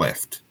who are on the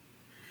left.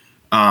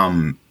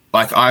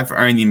 Like I've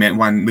only met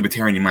one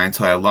libertarian in my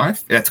entire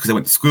life. That's because I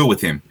went to school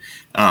with him.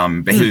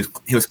 But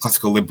he was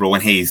classical liberal,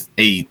 and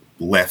he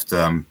left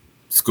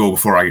school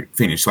before I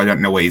finished, so I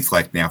don't know what he's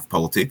like now for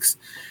politics.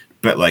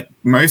 But like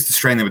most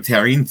Australian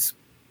libertarians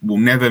will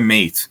never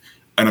meet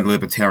another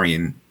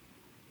libertarian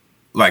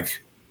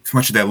like for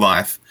much of their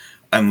life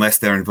unless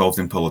they're involved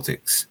in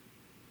politics.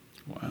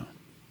 Wow.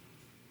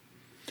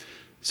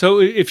 So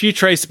if you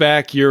trace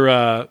back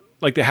your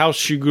like the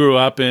house you grew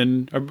up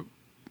in,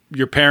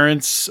 your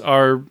parents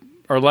are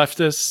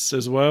leftists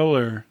as well,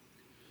 or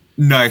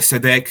no? So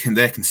they're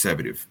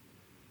conservative.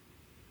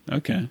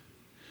 Okay.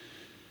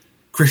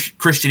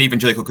 Christian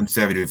evangelical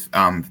conservative.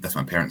 That's what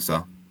my parents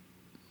are.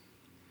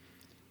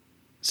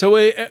 So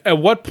at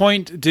what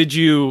point did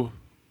you,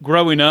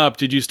 growing up,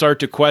 did you start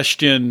to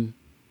question,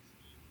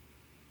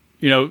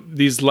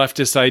 these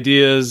leftist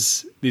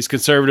ideas, these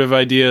conservative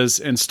ideas,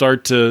 and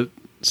start to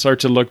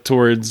look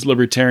towards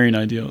libertarian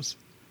ideals?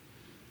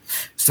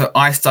 So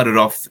I started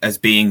off as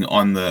being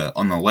on the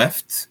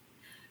left.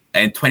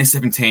 In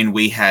 2017,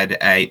 we had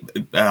a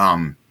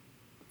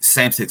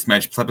same-sex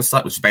marriage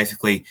plebiscite, which is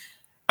basically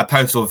a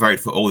postal vote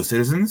for all the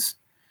citizens.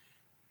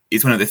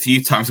 It's one of the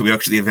few times that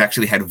we have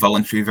actually had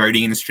voluntary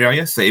voting in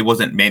Australia, so it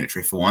wasn't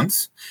mandatory for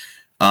once.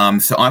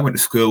 So I went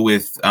to school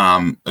with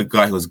a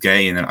guy who was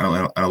gay and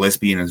a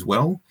lesbian as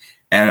well.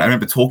 And I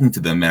remember talking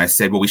to them, and I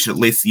said, well, we should at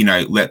least,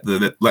 let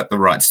the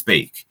right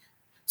speak.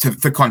 So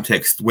for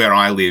context, where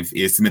I live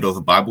is the middle of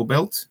the Bible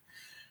Belt.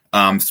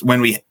 So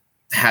when we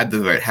had the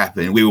vote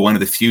happen, we were one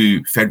of the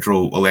few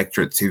federal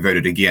electorates who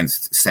voted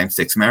against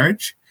same-sex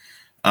marriage.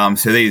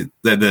 So the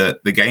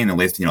gay and the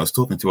lesbian I was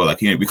talking to were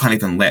like, we can't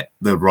even let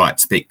the right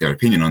speak their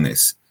opinion on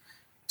this.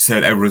 So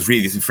I was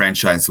really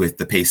disenfranchised with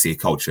the PC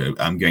culture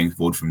going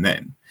forward from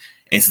then.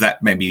 And so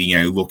that made me,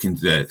 look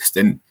into this.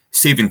 And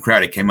Stephen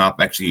Crowder came up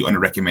actually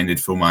recommended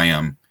for my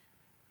on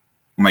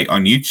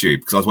YouTube,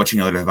 because I was watching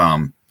a lot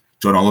of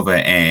John Oliver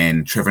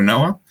and Trevor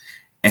Noah.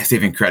 And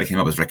Stephen Crowder came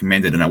up as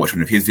recommended, and I watched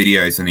one of his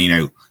videos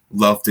and,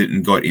 loved it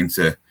and got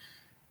into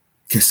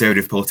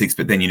conservative politics.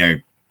 But then,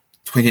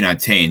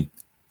 2019,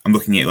 I'm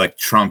looking at like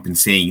Trump and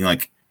seeing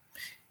like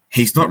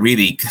he's not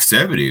really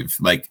conservative.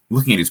 Like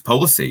looking at his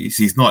policies,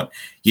 he's not.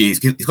 Yeah, he's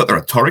got the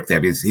rhetoric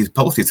there, but his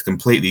policies are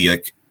completely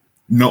like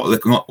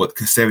not what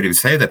conservatives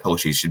say their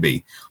policies should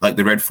be, like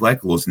the red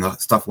flag laws and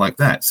stuff like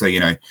that. So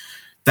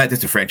that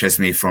disenfranchised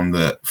me from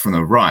the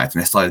right,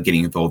 and I started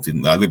getting involved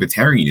in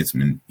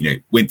libertarianism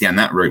and went down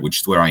that route,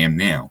 which is where I am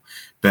now.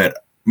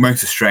 But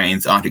most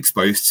Australians aren't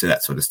exposed to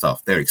that sort of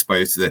stuff. They're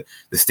exposed to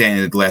the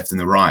standard left and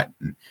the right.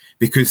 And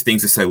because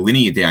things are so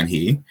linear down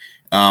here,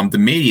 the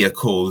media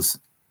calls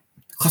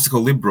classical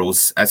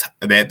liberals as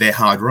they're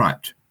hard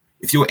right.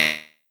 If you're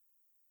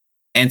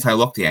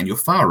anti-lockdown, you're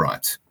far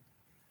right.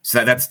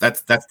 So that's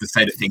the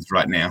state of things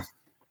right now.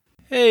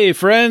 Hey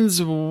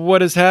friends,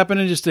 what is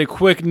happening? Just a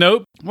quick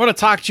note. I want to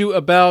talk to you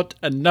about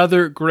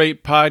another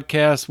great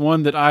podcast,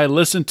 one that I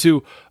listen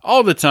to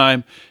all the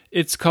time.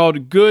 It's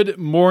called Good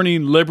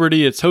Morning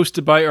Liberty. It's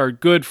hosted by our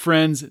good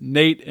friends,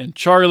 Nate and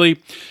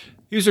Charlie.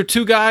 These are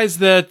two guys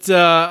that,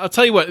 I'll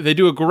tell you what, they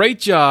do a great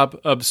job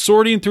of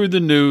sorting through the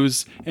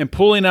news and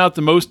pulling out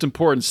the most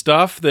important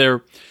stuff.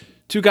 They're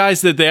two guys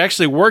that they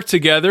actually work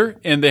together,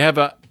 and they have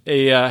a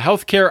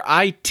healthcare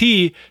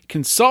IT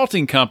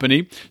consulting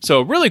company.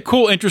 So really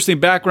cool,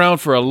 interesting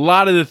background for a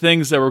lot of the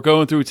things that we're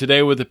going through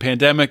today with the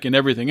pandemic and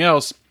everything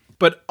else.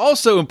 But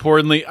also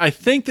importantly, I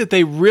think that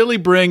they really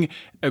bring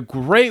a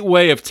great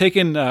way of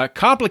taking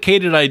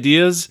complicated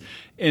ideas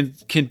and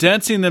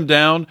condensing them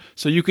down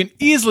so you can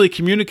easily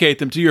communicate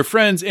them to your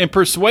friends and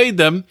persuade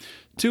them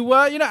to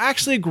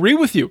actually agree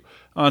with you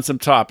on some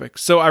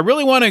topics. So I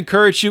really want to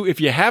encourage you, if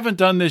you haven't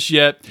done this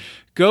yet,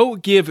 go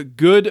give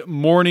Good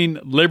Morning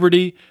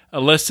Liberty a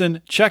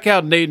listen. Check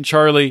out Nate and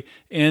Charlie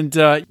and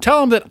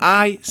tell them that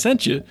I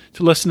sent you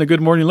to listen to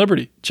Good Morning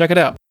Liberty. Check it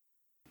out.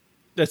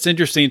 That's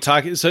interesting.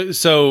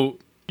 So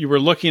you were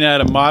looking at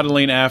a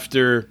modeling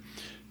after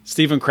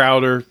Stephen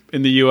Crowder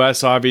in the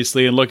U.S.,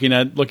 obviously, and looking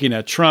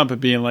at Trump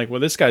and being like, well,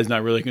 this guy's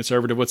not really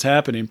conservative. What's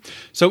happening?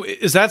 So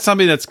is that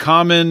something that's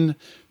common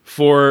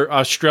for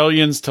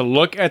Australians to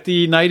look at the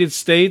United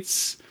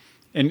States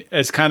and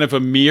as kind of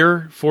a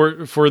mirror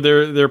for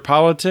their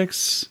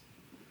politics?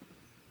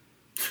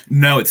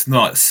 No, it's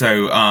not.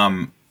 So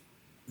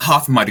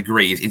half of my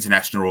degree is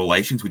international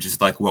relations, which is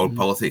like world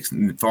politics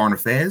and foreign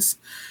affairs.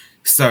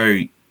 So,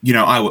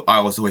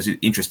 I was always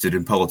interested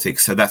in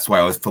politics. So that's why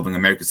I was following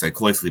America so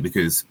closely,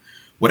 because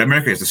what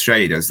America does,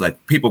 Australia does.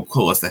 Like, people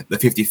call us the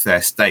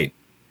 51st state,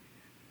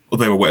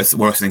 although we're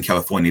worse than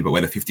California, but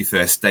we're the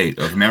 51st state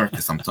of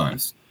America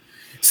sometimes.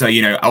 So,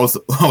 I was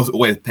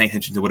always paying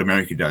attention to what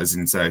America does.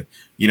 And so,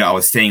 I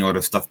was seeing a lot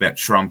of stuff about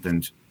Trump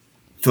and,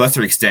 to a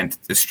lesser extent,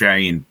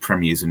 Australian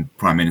premiers and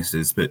prime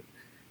ministers, but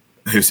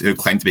who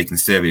claimed to be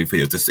conservative.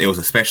 It was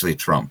especially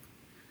Trump.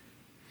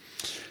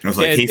 And I was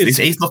like,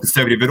 he's not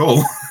conservative at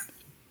all.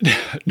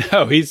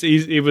 No,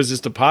 he was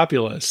just a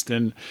populist.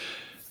 And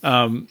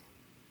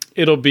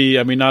it'll be,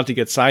 I mean, not to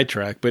get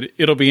sidetracked, but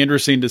it'll be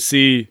interesting to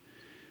see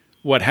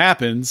what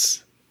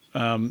happens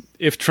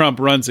if Trump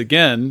runs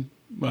again,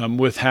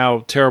 with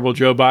how terrible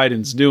Joe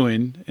Biden's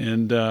doing,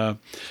 and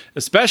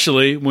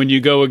especially when you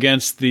go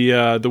against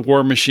the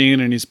war machine,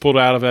 and he's pulled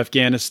out of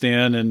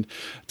Afghanistan and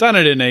done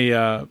it in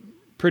a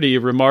pretty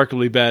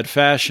remarkably bad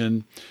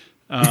fashion.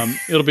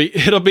 It'll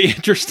be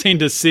interesting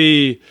to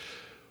see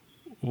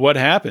what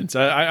happens.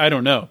 I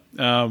don't know.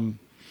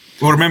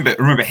 Well,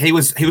 remember he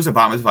was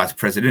Obama's vice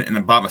president, and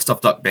Obama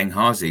stopped up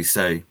Benghazi,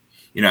 so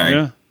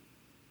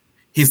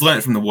he's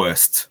learned from the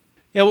worst.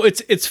 Yeah, well,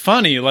 it's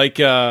funny, like.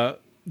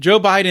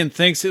 Joe Biden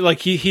thinks like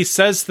he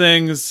says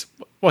things.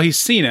 Well, he's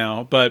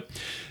senile, but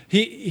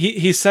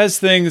he says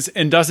things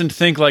and doesn't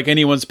think like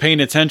anyone's paying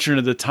attention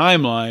to the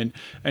timeline.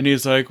 And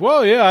he's like,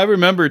 "Well, yeah, I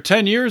remember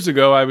 10 years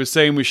ago I was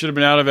saying we should have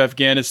been out of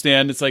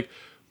Afghanistan." It's like,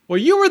 well,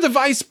 you were the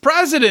vice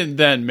president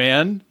then,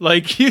 man.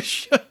 Like you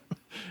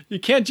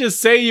can't just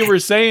say you were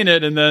saying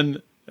it and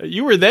then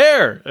you were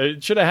there.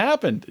 It should have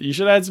happened. You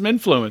should have had some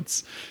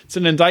influence. It's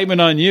an indictment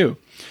on you.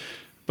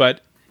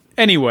 But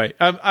anyway,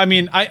 I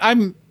mean,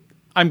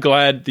 I'm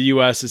glad the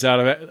U.S. is out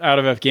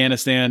of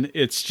Afghanistan.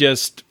 It's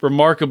just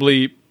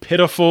remarkably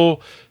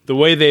pitiful the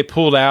way they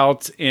pulled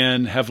out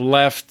and have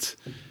left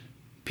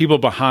people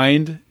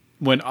behind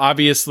when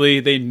obviously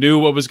they knew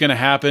what was going to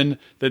happen,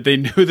 that they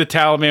knew the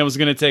Taliban was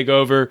going to take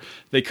over.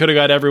 They could have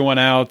got everyone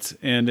out,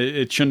 and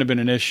it shouldn't have been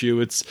an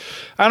issue.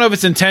 I don't know if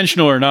it's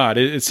intentional or not.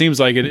 It seems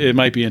like it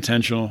might be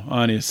intentional,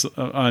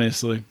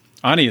 honestly.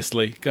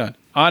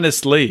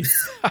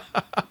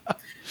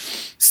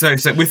 So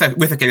with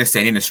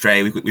Afghanistan in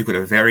Australia, we've got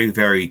a very,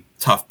 very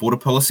tough border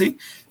policy.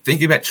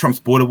 Thinking about Trump's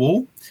border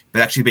wall,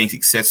 but actually being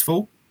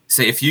successful.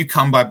 So if you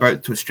come by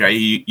boat to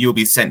Australia, you'll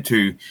be sent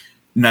to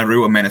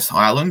Nauru or Manus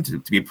Island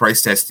to be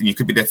processed, and you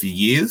could be there for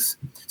years.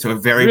 So a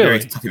very, very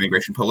tough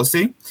immigration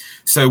policy.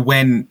 So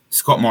when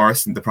Scott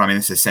Morrison, the Prime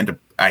Minister, sent a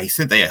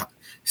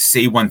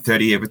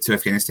C-130 over to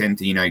Afghanistan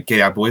to,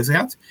 get our boys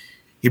out,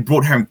 he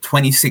brought home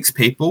 26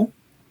 people,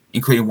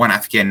 including one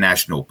Afghan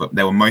national, but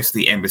they were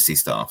mostly embassy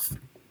staff.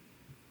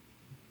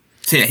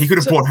 So yeah, he could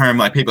have brought home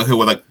like people who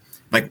were like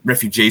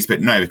refugees, but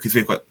no, because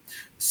we've got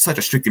such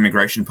a strict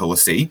immigration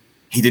policy,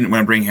 he didn't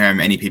want to bring home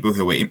any people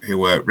who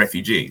were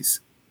refugees.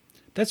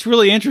 That's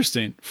really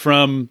interesting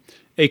from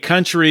a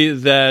country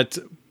that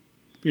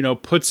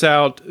puts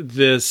out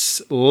this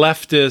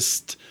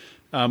leftist,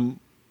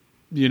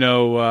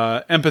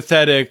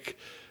 empathetic,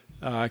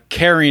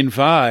 caring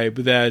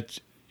vibe that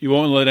you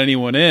won't let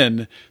anyone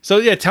in. So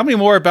yeah, tell me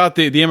more about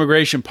the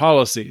immigration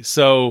policy.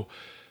 So.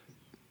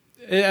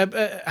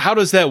 How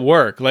does that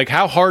work? Like,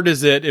 how hard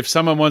is it if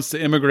someone wants to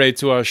immigrate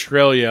to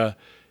Australia?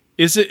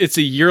 It's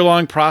a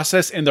year-long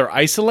process and they're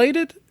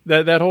isolated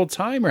that whole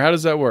time, or how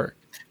does that work?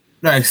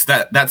 No,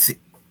 so that's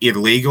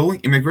illegal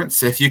immigrants.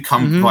 So if you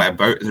come by a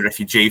boat as a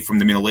refugee from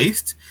the Middle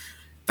East,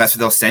 that's what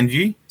they'll send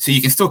you. So you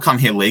can still come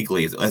here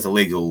legally as a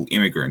legal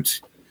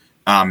immigrant,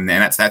 and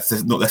that's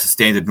a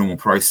standard normal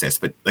process.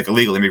 But like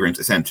illegal immigrants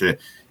are sent to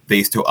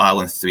these two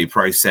islands to be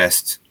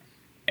processed,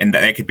 and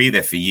they could be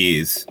there for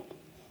years.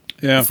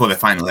 Yeah. Before they're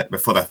finally let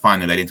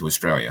into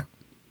Australia.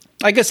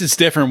 I guess it's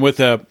different with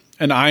an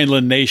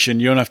island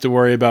nation. You don't have to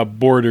worry about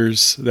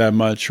borders that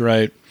much,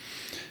 right?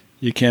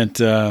 You can't.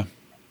 Like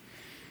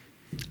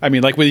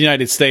with the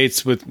United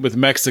States, with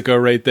Mexico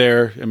right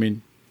there. I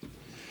mean,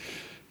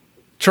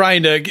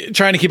 trying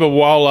to keep a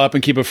wall up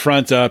and keep a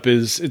front up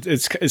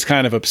is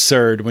kind of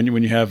absurd when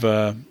you have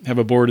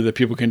a border that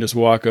people can just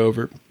walk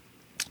over.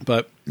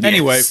 But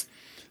anyway,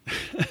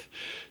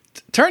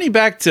 turning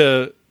back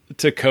to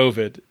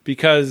COVID,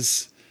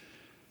 because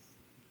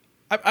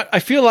I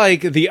feel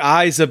like the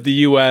eyes of the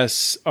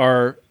U.S.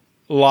 are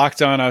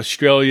locked on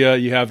Australia.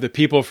 You have the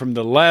people from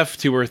the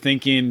left who are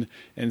thinking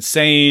and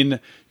saying,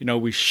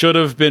 we should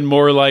have been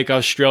more like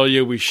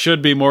Australia. We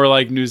should be more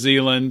like New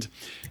Zealand.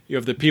 You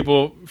have the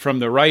people from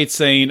the right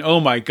saying, oh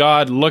my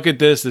God, look at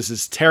this. This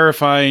is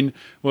terrifying.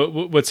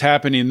 What's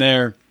happening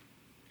there?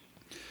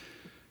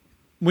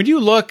 When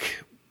you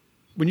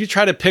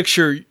try to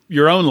picture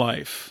your own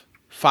life,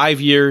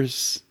 5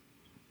 years,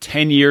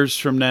 10 years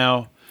from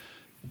now,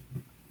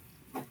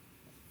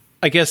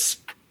 I guess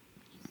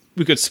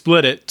we could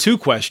split it. 2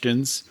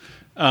 questions.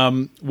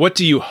 What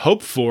do you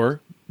hope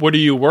for? What are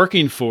you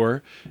working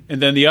for?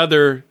 And then the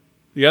other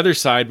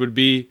side would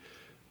be,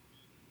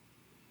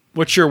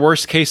 what's your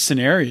worst case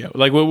scenario?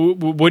 Like,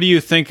 what do you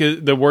think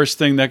the worst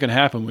thing that can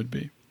happen would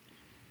be?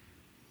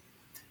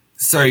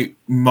 So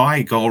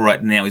my goal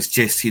right now is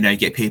just,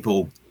 get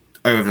people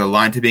over the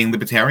line to being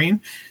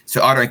libertarian.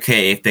 So I don't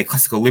care if they're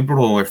classical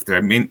liberal or if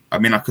they're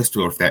minarchist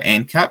or if they're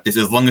ANCAP.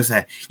 As long as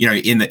they're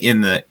in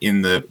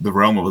the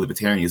realm of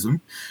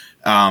libertarianism,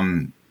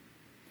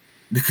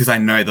 because I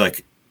know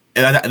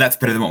that's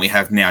better than what we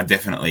have now.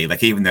 Definitely,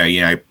 even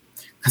though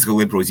classical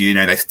liberals,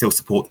 they still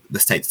support the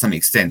state to some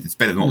extent. It's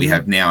better than what we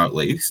have now, at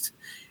least.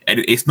 And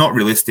it's not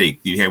realistic,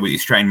 with the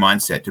Australian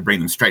mindset, to bring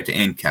them straight to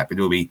ANCAP. It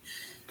will be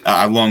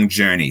a long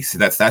journey. So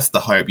that's the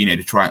hope,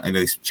 to try and at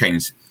least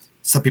change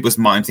some people's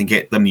minds and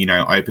get them,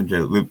 open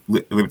to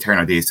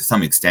libertarian ideas to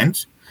some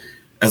extent,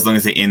 as long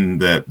as they're in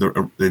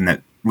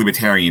that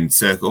libertarian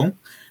circle.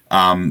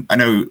 I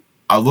know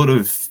a lot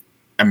of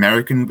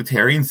American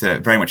libertarians are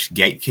very much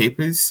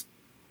gatekeepers.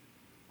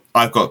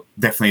 I've got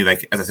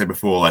definitely, as I said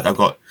before, I've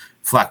got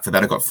flack for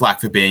that. I got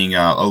flack for being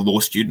a law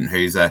student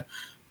who's a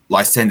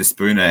Lysander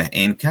Spooner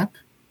ANCAP.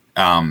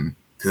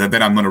 Because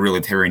then I'm not a real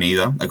libertarian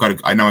either.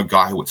 I know a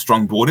guy who with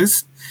strong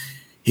borders.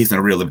 He's not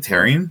a real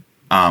libertarian,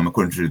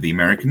 according to the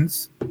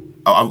Americans.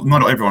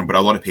 Not everyone, but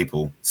a lot of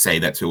people say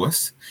that to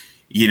us.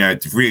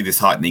 It's really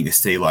disheartening to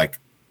see,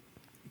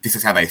 this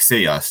is how they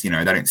see us. They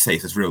don't see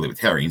us as real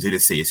libertarians. They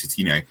just see us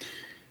as,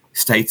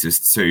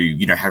 statists to,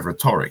 have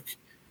rhetoric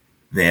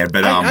there.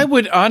 But I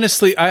would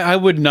honestly, I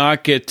would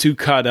not get too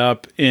caught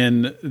up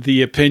in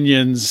the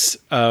opinions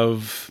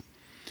of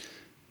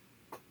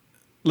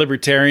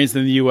libertarians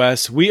in the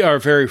U.S. We are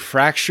very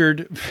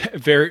fractured,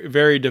 very,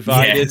 very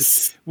divided,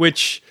 yes.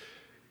 which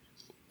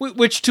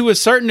to a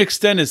certain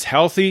extent is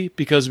healthy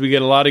because we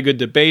get a lot of good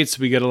debates,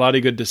 we get a lot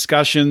of good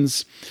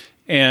discussions,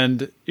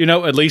 and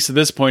at least at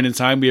this point in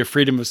time, we have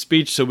freedom of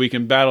speech, so we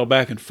can battle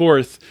back and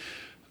forth.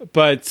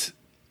 But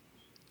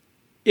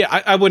yeah,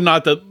 I would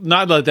not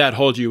let that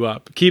hold you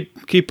up.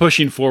 Keep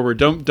pushing forward.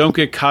 Don't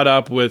get caught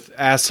up with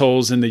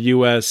assholes in the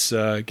U.S.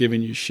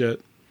 Giving you shit.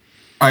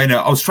 I know.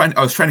 I was trying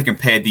to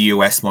compare the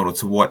US model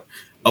to what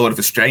a lot of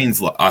Australians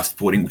are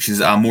supporting, which is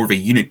more of a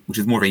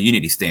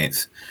unity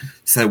stance.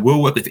 So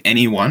we'll work with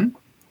anyone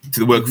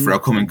to work for our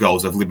common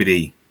goals of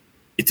liberty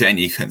to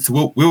any extent.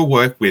 So we'll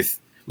work with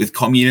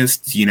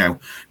communists,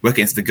 work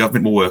against the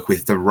government. We'll work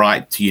with the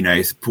right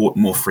to support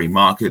more free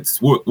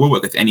markets. We'll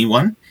work with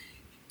anyone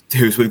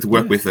who's willing to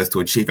work with us to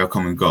achieve our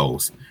common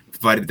goals.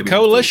 Provided that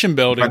coalition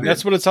building.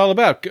 That's what it's all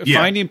about.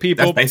 Finding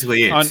people. That's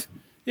basically it.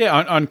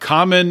 On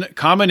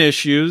common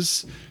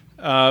issues.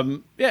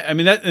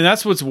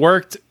 That's what's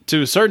worked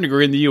to a certain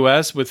degree in the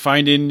U.S. with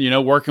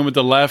finding, working with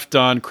the left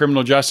on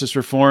criminal justice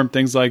reform,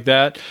 things like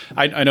that.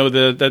 I know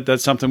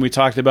that's something we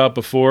talked about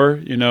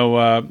before,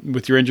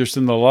 with your interest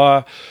in the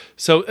law.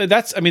 So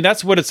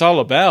that's what it's all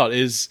about,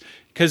 is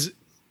because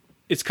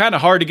it's kind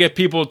of hard to get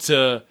people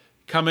to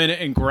come in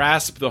and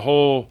grasp the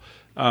whole,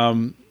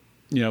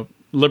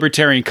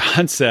 libertarian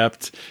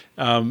concept.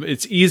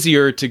 It's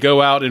easier to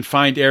go out and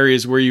find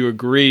areas where you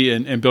agree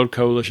and build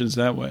coalitions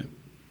that way.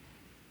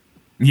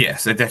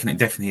 Yes, I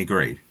definitely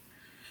agreed.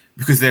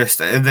 Because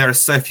there are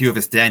so few of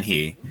us down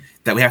here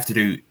that we have to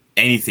do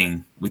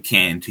anything we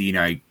can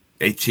to,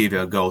 achieve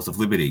our goals of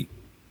liberty.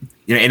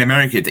 In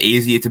America, it's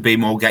easier to be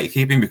more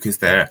gatekeeping because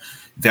there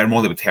are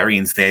more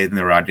libertarians there than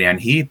there are down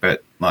here.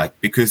 But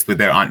because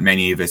there aren't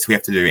many of us, we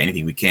have to do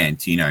anything we can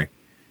to,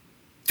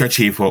 to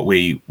achieve what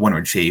we want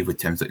to achieve in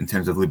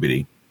terms of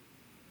liberty.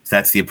 So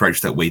that's the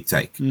approach that we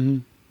take. Mm-hmm.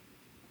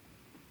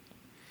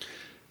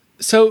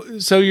 So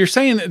you're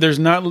saying that there's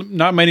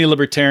not many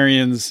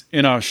libertarians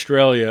in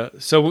Australia.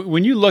 So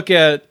when you look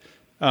at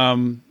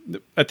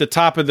the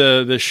top of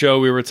the show,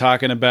 we were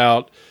talking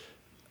about,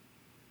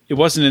 it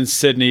wasn't in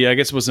Sydney, I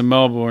guess it was in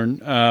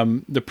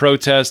Melbourne, the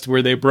protest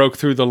where they broke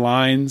through the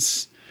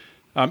lines.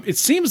 It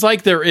seems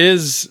like there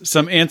is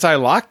some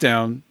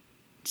anti-lockdown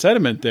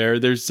sentiment there.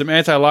 There's some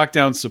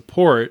anti-lockdown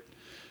support.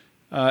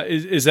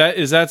 Is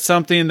that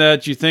something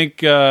that you think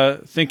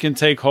can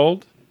take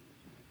hold?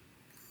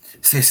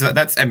 So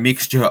that's a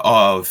mixture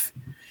of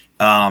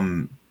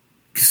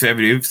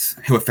conservatives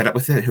who are fed up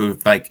with it, who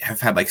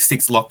have had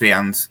 6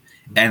 lockdowns,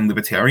 and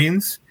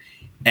libertarians,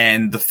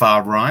 and the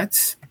far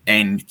right,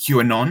 and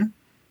QAnon.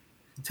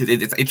 So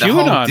it's QAnon, a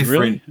whole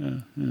different.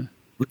 Really? Yeah.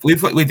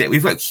 We've got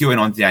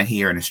QAnon down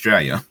here in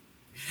Australia.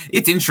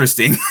 It's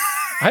interesting.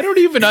 I don't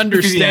even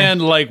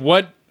understand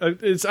what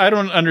it's. I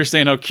don't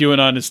understand how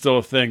QAnon is still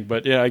a thing,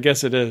 but yeah, I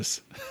guess it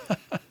is.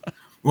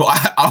 Well,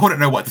 I want to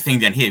know what the thing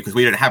down here, because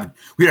we don't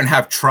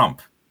have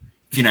Trump,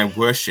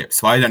 worship.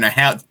 So I don't know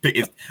how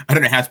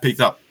it's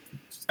picked up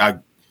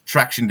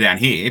traction down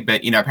here, but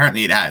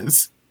apparently it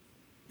has.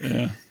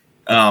 Yeah.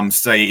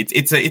 So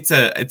it's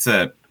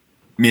a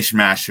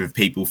mishmash of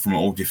people from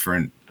all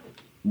different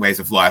ways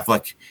of life,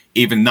 like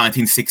even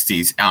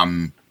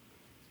 1960s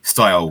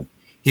style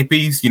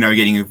hippies,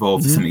 getting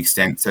involved to some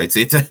extent. So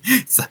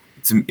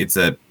it's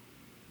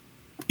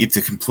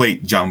a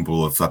complete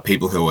jumble of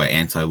people who are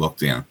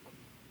anti-lockdown.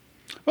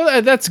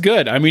 Well, that's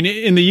good. I mean,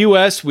 in the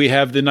U.S., we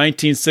have the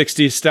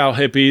 1960s style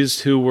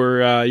hippies who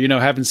were,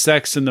 having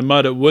sex in the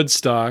mud at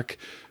Woodstock,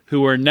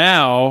 who are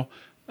now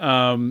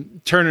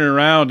turning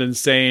around and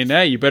saying,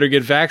 "Hey, you better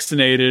get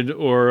vaccinated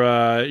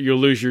or you'll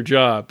lose your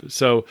job."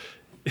 So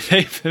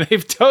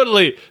they've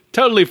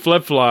totally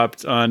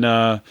flip-flopped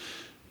on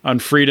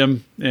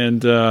freedom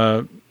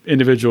and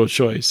individual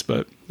choice.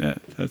 But yeah,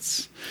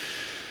 that's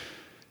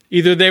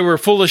either they were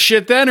full of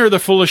shit then or they're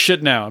full of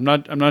shit now. I'm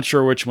not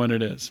sure which one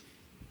it is.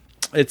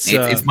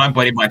 It's my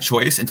body, my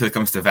choice until it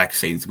comes to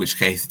vaccines, in which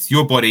case it's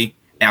your body,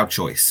 our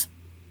choice.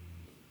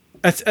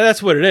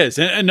 That's what it is.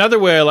 And another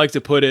way I like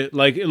to put it,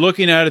 like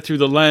looking at it through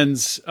the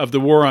lens of the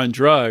war on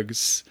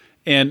drugs.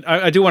 And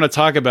I do want to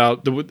talk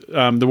about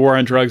the war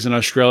on drugs in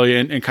Australia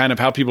and kind of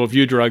how people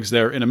view drugs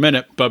there in a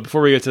minute. But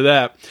before we get to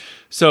that,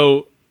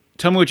 so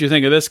tell me what you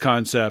think of this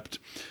concept.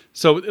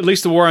 So at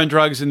least the war on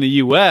drugs in the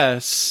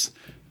U.S.,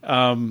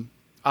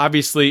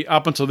 obviously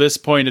up until this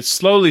point, it's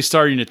slowly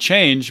starting to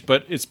change,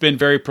 but it's been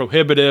very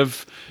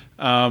prohibitive.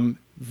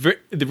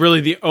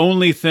 Really the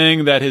only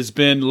thing that has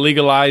been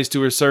legalized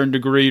to a certain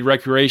degree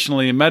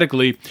recreationally and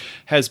medically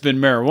has been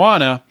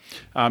marijuana.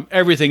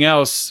 Everything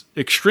else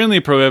extremely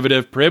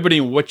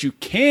prohibiting what you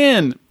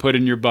can put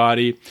in your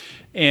body.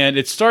 And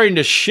it's starting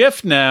to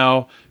shift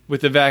now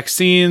with the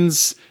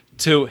vaccines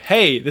to,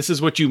 hey, this is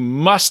what you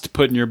must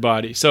put in your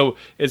body. So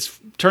it's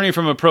turning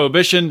from a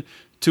prohibition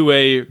to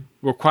a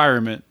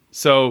requirement.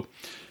 So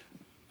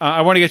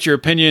I want to get your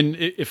opinion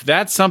if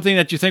that's something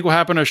that you think will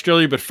happen in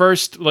Australia. But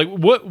first, like,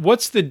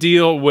 what's the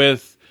deal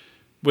with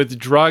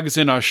drugs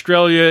in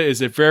Australia? Is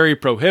it very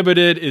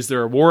prohibited? Is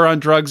there a war on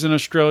drugs in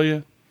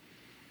Australia?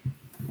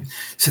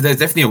 So there's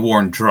definitely a war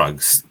on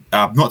drugs.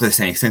 Not to the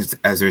same extent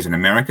as there is in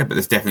America, but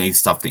there's definitely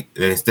stuff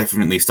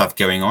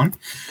going on.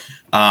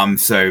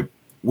 So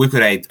we've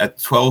got a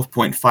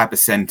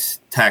 12.5%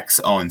 tax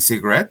on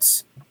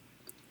cigarettes,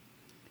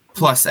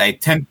 plus a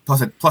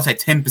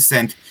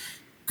 10%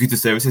 goods and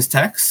services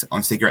tax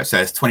on cigarettes, so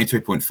it's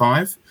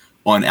 22.5.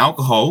 On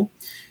alcohol,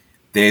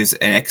 there's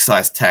an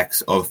excise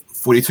tax of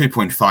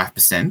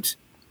 42.5%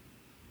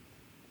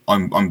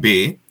 on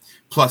beer,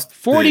 plus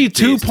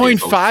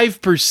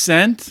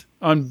 42.5%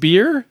 on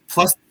beer,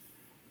 plus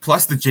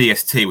the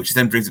GST, which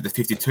then brings it to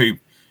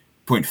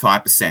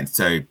 52.5%.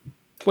 So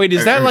wait,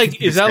 is that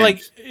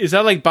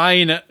like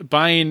buying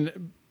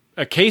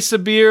a case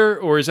of beer,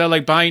 or is that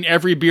like buying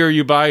every beer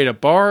you buy at a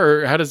bar,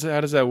 or how does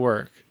that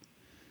work?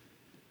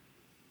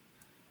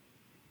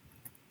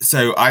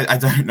 So I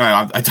don't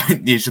know. I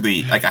don't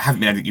usually, like, I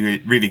haven't been able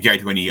to really go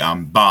to any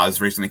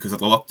bars recently because of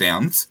the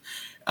lockdowns.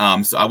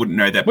 So I wouldn't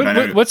know that. But I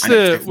know, what's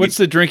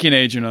the drinking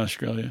age in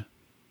Australia?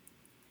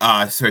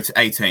 So it's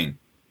 18.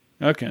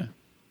 Okay.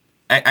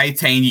 At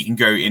 18, you can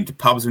go into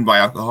pubs and buy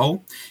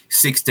alcohol.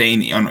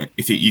 16,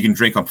 if you can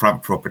drink on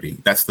private property.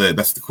 That's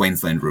the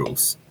Queensland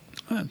rules.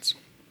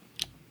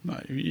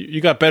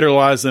 You got better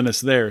laws than us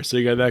there, so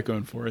you got that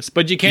going for us.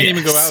 But you can't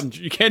even go out.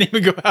 You can't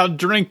even go out and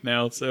drink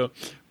now. So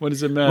what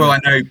does it matter? Well, I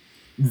know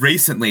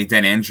recently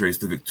Dan Andrews,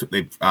 the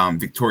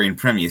Victorian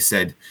Premier,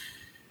 said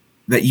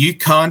that you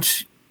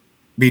can't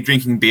be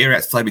drinking beer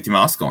outside with your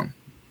mask on.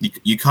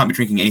 You can't be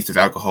drinking any sort of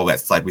alcohol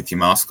outside with your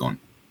mask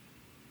on.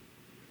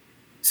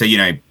 So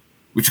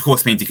which of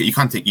course means you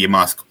can't take your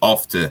mask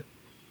off to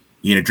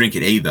drink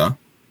it either.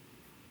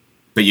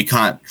 But you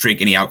can't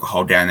drink any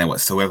alcohol down there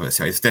whatsoever.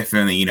 So it's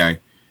definitely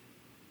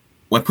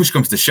when push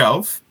comes to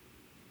shove,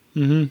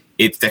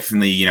 it's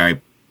definitely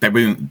they're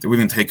willing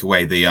to take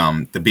away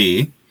the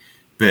beer,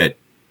 but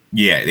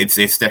yeah,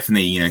 it's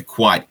definitely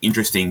quite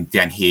interesting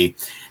down here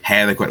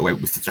how they got away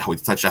with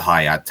such a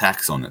high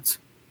tax on it.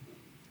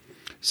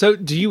 So,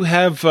 do you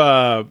have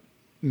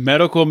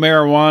medical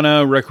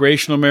marijuana,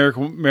 recreational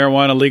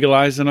marijuana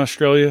legalized in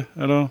Australia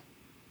at all?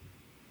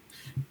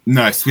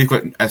 No, so we've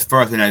got, as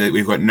far as I know,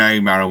 we've got no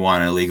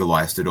marijuana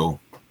legalized at all.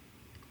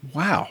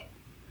 Wow.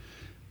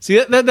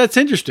 See, that's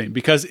interesting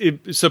because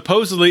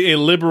supposedly a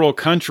liberal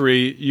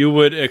country, you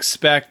would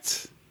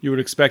expect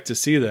to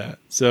see that.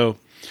 So,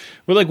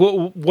 well, like,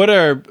 what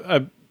are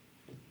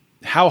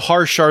how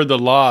harsh are the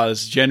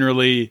laws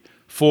generally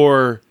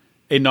for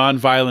a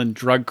nonviolent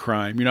drug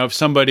crime? If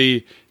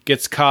somebody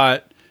gets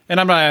caught, and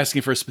I'm not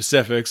asking for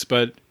specifics,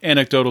 but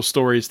anecdotal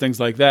stories, things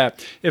like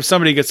that. If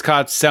somebody gets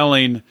caught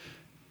selling,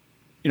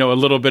 a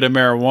little bit of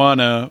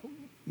marijuana,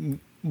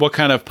 what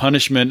kind of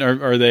punishment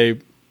are they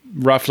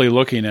roughly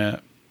looking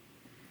at?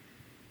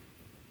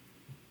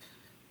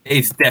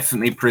 It's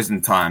definitely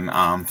prison time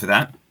for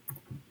that.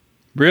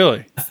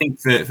 Really? I think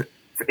for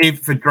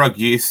drug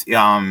use,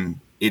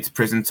 it's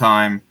prison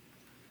time.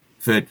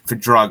 For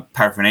drug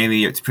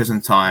paraphernalia, it's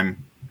prison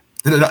time.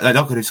 They're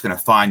not just going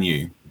to fine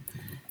you.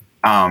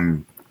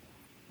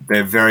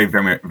 They're very,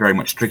 very, very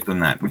much strict on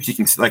that, which you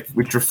can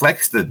which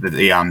reflects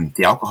the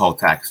alcohol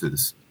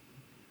taxes.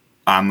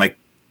 Even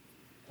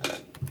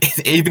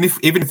if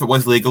it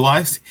was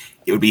legalized,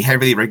 it would be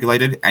heavily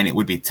regulated and it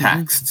would be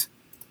taxed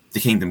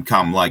to kingdom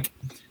come. Like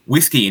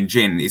whiskey and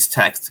gin is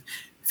taxed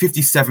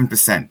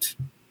 57%.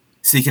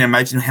 So you can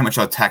imagine how much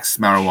I'll tax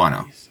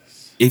marijuana,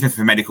 even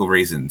for medical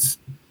reasons.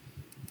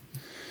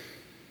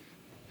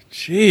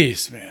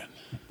 Jeez, man.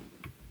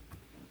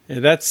 Yeah,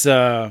 that's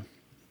So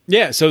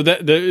it's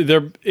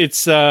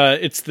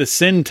the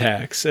sin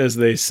tax, as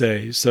they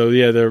say. So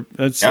yeah,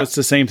 that's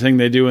the same thing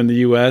they do in the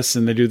U.S.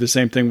 and they do the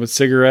same thing with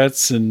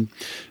cigarettes and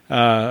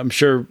I'm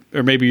sure,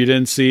 or maybe you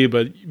didn't see,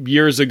 but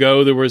years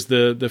ago there was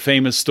the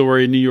famous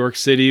story in New York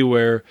City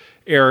where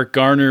Eric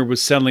Garner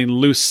was selling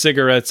loose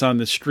cigarettes on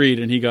the street,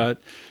 and he got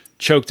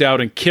choked out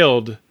and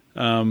killed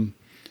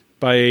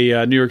by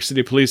a New York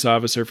City police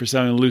officer for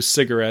selling loose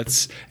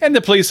cigarettes, and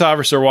the police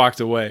officer walked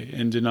away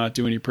and did not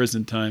do any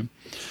prison time.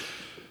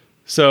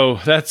 So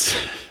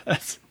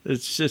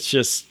it's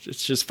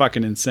just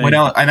fucking insane.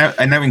 Well,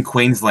 I know in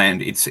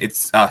Queensland it's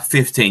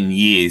 15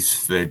 years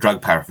for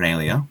drug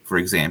paraphernalia, for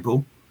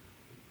example.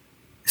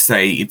 So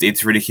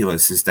it's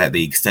ridiculous is that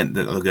the extent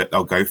that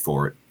they'll go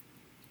for it.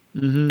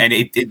 Mm-hmm. And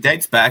it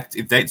dates back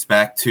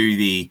to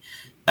the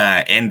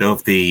end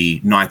of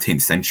the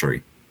 19th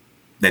century.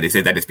 That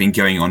it's been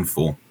going on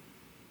for.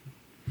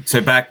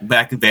 So back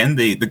then,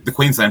 the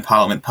Queensland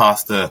Parliament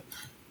passed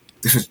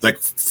this was like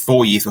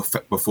 4 years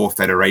before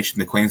Federation.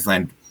 The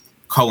Queensland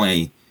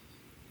colony,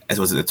 as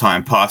was at the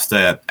time, passed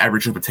the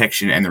Aboriginal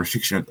Protection and the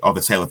Restriction of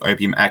the Sale of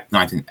Opium Act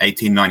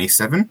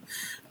 1897.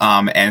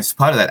 And as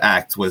part of that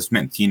act was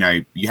meant,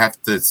 you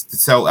have to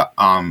sell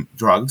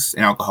drugs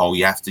and alcohol.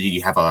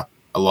 You have a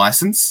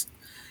license,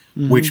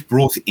 mm-hmm. which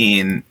brought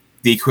in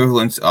the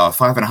equivalent of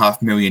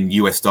 $5.5 million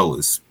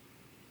US.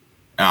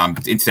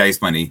 In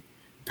today's money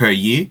per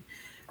year.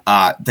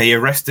 They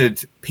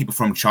arrested people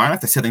from China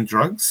for selling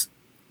drugs.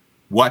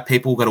 White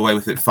people got away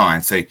with it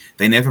fine. So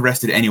they never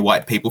arrested any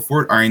white people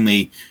for it,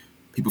 only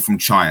people from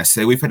China.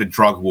 So we've had a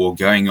drug war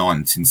going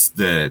on since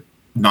the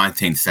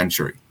 19th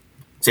century.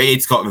 So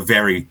its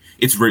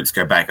roots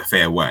go back a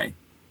fair way.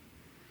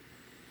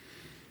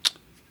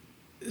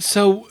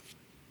 So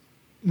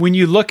when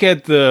you look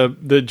at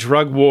the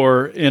drug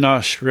war in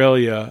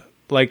Australia,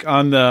 like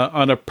on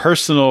a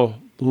personal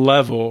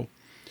level,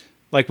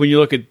 like when you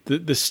look at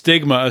the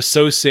stigma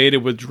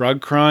associated with drug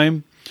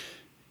crime,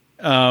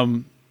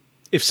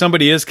 if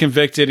somebody is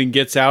convicted and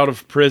gets out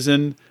of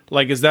prison,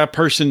 like is that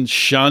person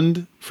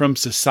shunned from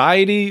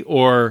society,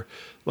 or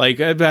like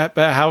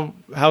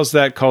how's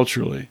that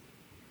culturally?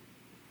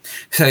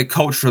 So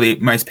culturally,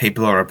 most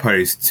people are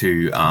opposed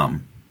to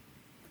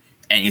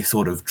any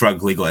sort of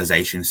drug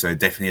legalization. So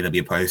definitely they'll be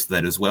opposed to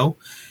that as well.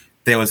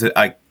 There was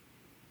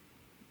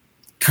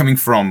coming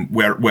from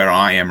where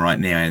I am right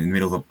now in the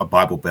middle of a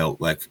Bible Belt,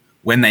 like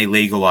when they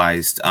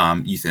legalized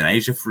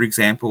euthanasia, for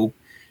example,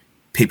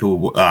 people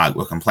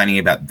were complaining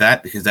about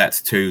that because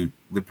that's too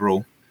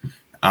liberal.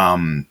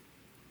 So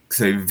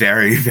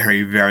very,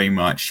 very, very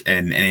much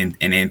an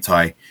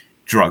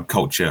anti-drug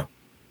culture.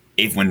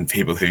 Even when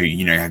people who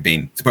have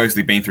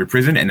supposedly been through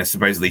prison and are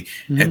supposedly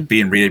mm-hmm. have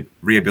been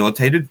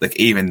rehabilitated, like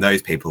even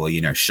those people are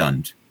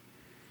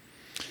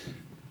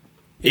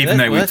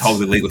though we're told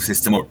the legal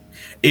system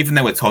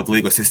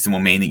will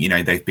mean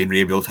that they've been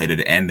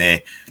rehabilitated and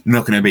they're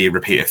not going to be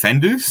repeat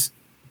offenders,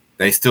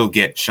 they still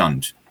get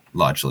shunned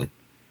largely.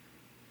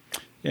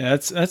 Yeah,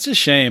 that's a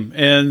shame,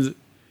 and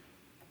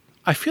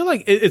I feel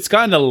like it's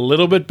gotten a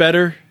little bit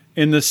better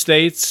in the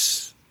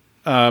States.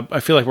 I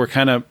feel like we're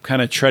kind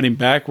of treading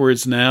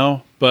backwards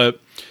now, but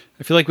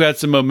I feel like we had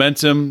some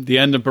momentum. The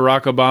end of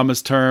Barack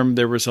Obama's term,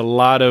 there was a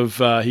lot of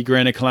he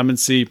granted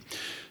clemency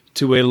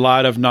to a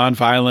lot of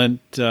nonviolent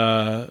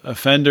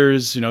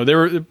offenders.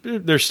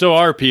 There still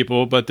are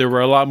people, but there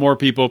were a lot more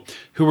people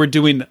who were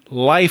doing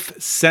life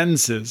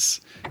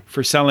sentences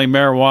for selling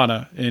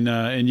marijuana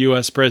in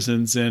U.S.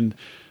 prisons. And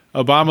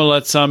Obama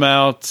let some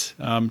out.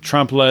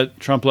 Trump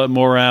let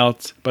more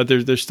out, but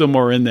there's still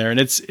more in there. And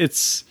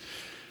it's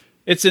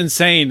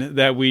insane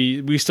that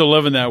we still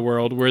live in that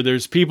world where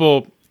there's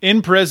people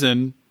in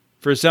prison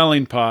for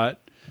selling pot,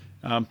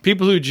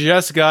 people who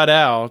just got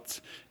out,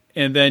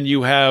 and then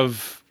you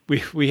have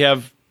we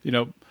have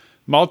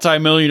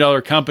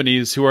multi-million-dollar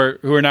companies who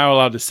are now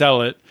allowed to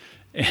sell it,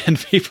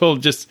 and people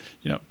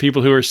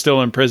who are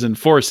still in prison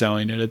for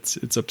selling it.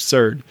 It's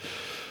absurd.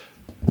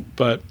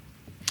 But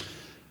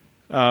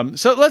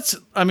so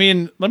let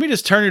me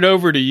just turn it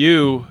over to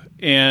you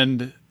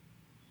and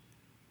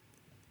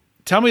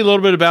tell me a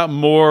little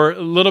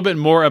bit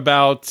more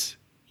about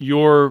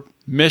your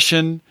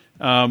mission,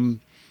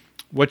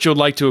 what you'd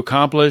like to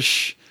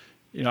accomplish.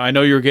 I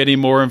know you're getting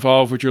more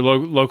involved with your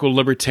local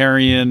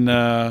libertarian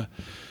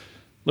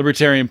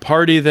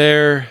party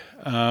there.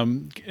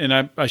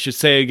 And I should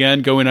say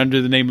again, going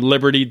under the name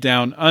Liberty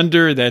Down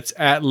Under. That's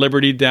at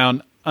Liberty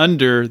Down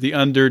Under. The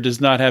under does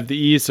not have the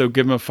E, so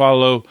give them a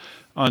follow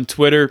on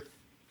Twitter.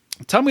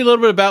 Tell me a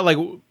little bit about like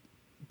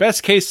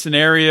best case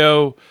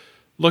scenario,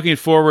 looking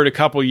forward a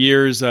couple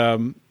years.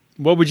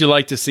 What would you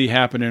like to see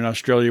happen in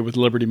Australia with the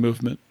Liberty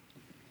movement?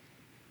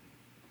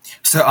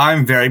 So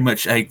I'm very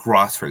much a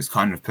grassroots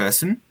kind of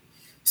person.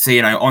 So,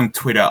 on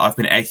Twitter, I've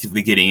been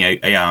actively getting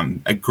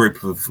a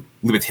group of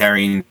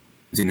libertarians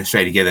in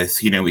Australia together.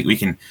 So,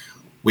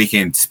 we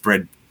can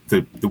spread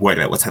the word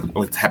about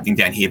what's happening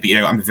down here. But,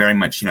 I'm very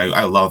much,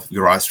 I love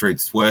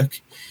grassroots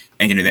work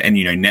and,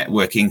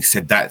 networking.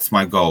 So that's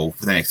my goal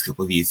for the next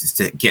couple of years is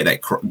to get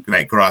that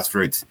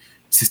grassroots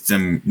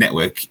system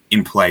network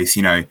in place,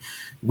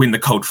 win the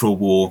cultural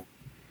war,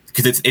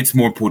 because it's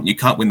more important. You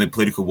can't win the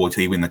political war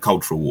till you win the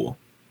cultural war.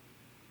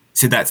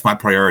 So that's my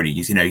priority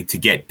is, to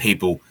get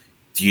people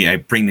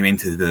bring them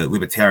into the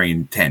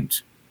libertarian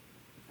tent.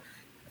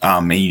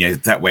 And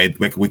that way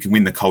we can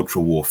win the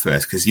cultural war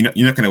first, because you're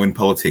not going to win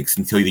politics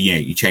until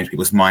you change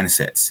people's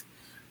mindsets.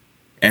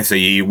 And so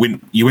you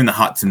win the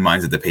hearts and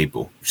minds of the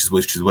people,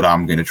 which is what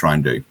I'm going to try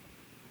and do.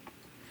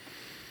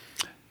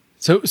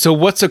 So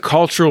what's a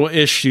cultural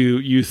issue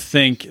you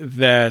think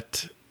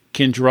that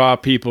can draw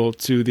people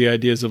to the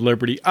ideas of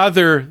liberty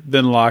other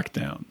than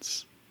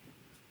lockdowns?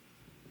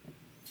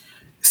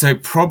 So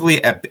probably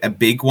a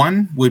big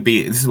one would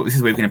be, this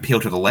is where we can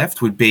appeal to the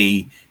left, would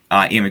be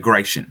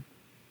immigration.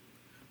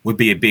 Would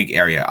be a big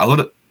area. A lot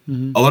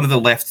of the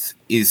left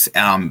is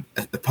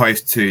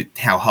opposed to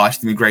how harsh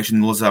the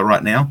immigration laws are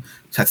right now.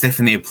 So it's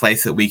definitely a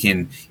place that we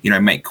can,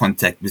 make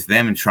contact with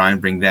them and try and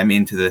bring them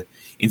into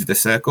the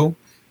circle.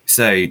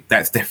 So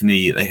that's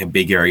definitely like a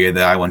big area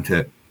that I want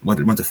to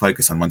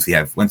focus on once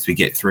we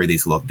get through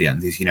these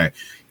lockdowns. Is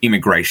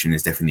immigration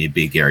is definitely a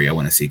big area I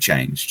want to see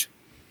changed.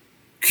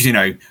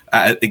 Because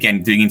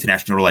again, doing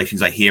international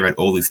relations, I hear about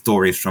all these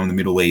stories from the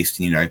Middle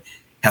East.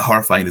 How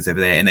horrifying it is over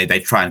there, and they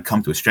try and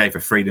come to Australia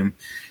for freedom,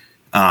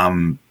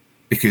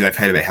 because they've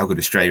heard about how good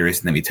Australia is,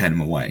 and then we turn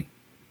them away.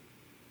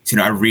 So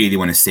I really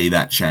want to see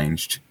that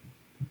changed,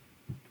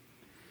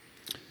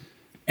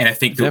 and I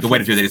think the way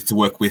to do that is to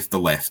work with the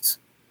left.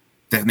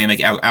 Definitely,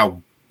 like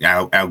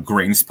our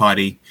Greens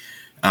party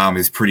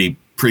is pretty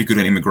good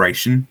on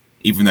immigration,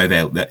 even though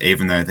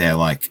they're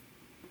like,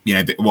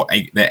 they're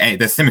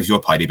the same as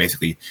your party.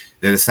 Basically,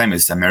 they're the same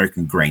as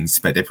American Greens,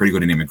 but they're pretty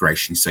good in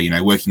immigration. So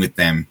working with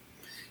them.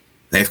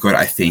 They've got,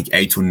 I think,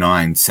 8 or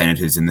 9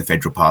 senators in the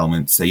federal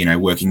parliament. So,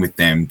 working with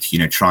them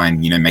to, try and,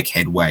 make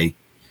headway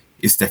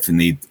is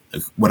definitely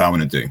what I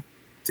want to do.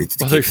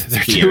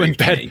 They're doing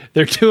better.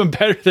 They're doing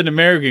better than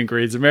American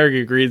Greens.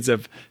 American Greens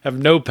have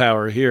no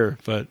power here,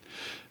 but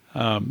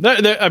I've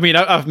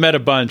met a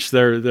bunch.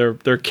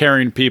 They're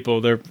caring people.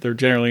 They're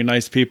generally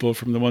nice people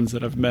from the ones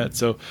that I've met.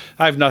 So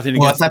I have nothing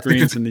against the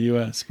Greens in the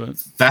U.S.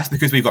 But that's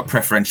because we've got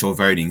preferential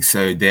voting.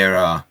 So there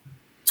are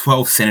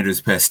 12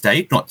 senators per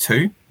state, not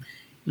 2.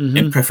 Mm-hmm.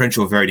 And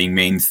preferential voting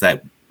means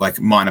that like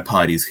minor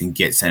parties can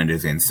get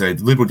senators in. So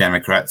the Liberal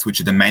Democrats, which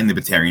are the main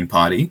libertarian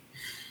party,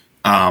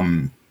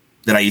 that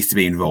I used to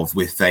be involved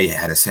with, they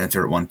had a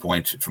senator at one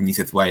point from New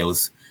South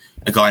Wales,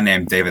 a guy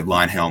named David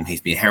Leyonhjelm. He's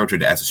been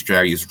heralded as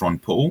Australia's Ron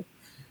Paul.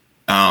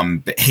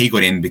 But he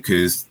got in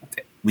because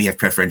we have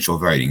preferential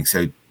voting.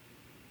 So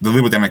the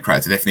Liberal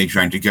Democrats are definitely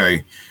trying to go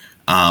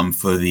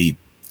for the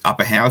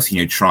upper house,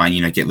 try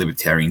and, get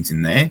libertarians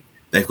in there.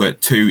 They've got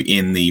 2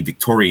 in the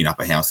Victorian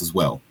upper house as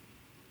well.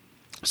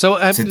 So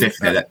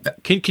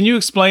can you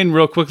explain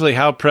real quickly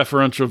how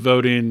preferential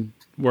voting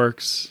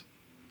works?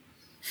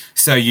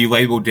 So you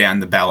label down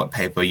the ballot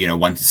paper,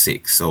 1 to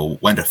 6 or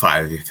 1 to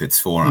 5 if it's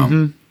for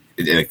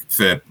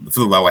the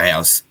lower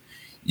house.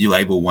 You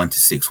label 1 to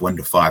 6, 1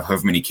 to 5,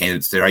 however many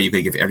candidates there are. You've got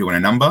to give everyone a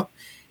number,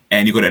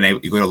 and you've got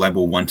to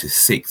label 1 to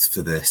 6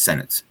 for the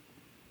Senate.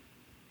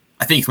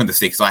 I think it's 1 to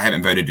 6. I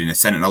haven't voted in a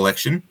Senate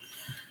election.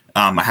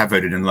 I have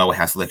voted in lower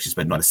house elections,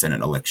 but not a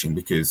Senate election,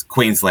 because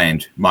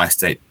Queensland, my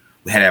state,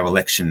 we had our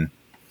election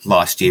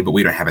last year, but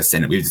we don't have a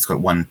Senate. We've just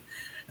got one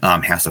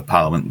House of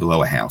Parliament, the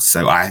lower house.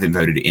 So I haven't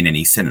voted in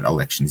any Senate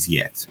elections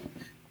yet,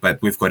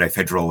 but we've got a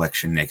federal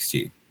election next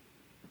year.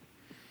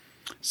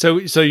 So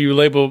you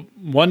label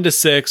 1 to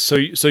 6.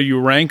 So you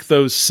rank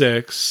those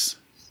 6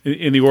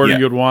 in the order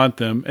you'd want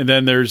them, and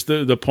then there's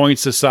the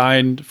points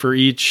assigned for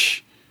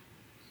each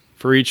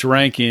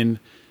ranking,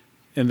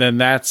 and then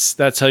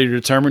that's how you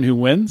determine who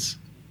wins.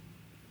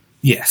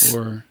 Yes.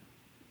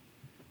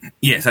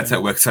 Yes, that's how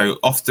it works. So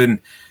often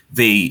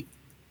the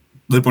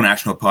Liberal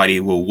National Party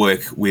will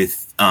work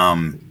with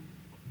other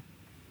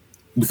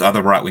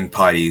right-wing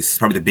parties.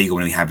 Probably the bigger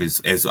one we have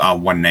is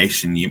One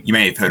Nation. You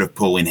may have heard of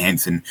Pauline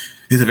Hanson,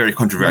 who's a very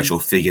controversial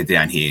figure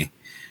down here.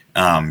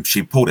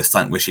 She pulled a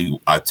stunt where she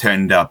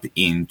turned up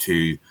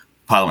into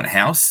Parliament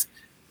House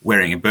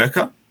wearing a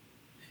burqa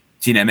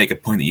to make a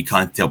point that you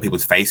can't tell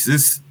people's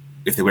faces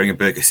if they're wearing a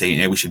burqa, so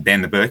we should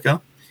ban the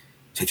burqa.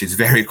 Which is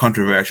very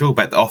controversial,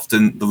 but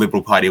often the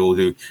Liberal Party will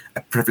do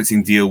a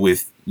preferencing deal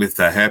with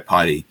her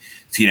party.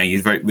 So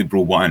you vote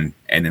Liberal 1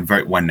 and then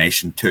vote One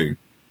Nation 2,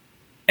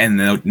 and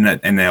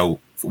they'll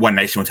One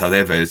Nation will tell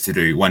their voters to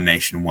do One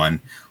Nation 1,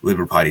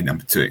 Liberal Party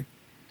number 2.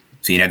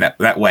 So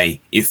that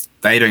way, if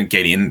they don't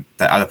get in,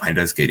 the other party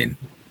does get in.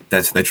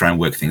 They try and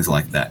work things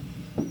like that.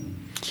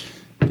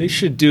 They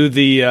should do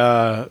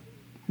the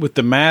with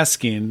the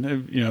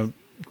masking,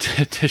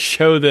 to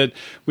show that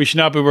we should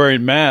not be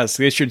wearing masks.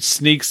 They should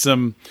sneak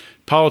some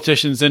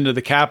politicians into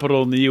the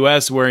Capitol in the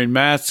U.S. wearing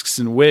masks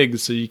and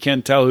wigs so you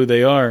can't tell who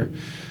they are.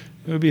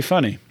 It would be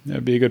funny. That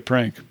would be a good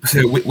prank.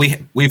 So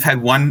we've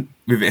had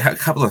a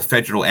couple of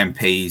federal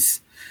MPs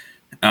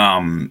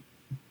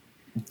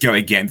go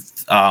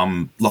against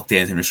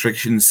lockdowns and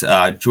restrictions.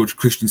 George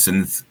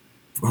Christensen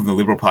from the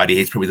Liberal Party,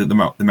 he's probably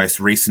the most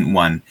recent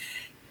one,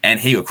 and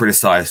he got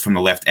criticised from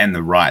the left and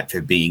the right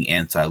for being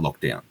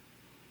anti-lockdown.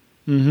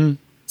 Mm-hmm.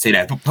 So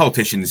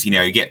politicians,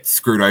 get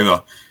screwed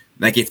over.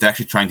 Like if they're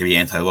actually trying to be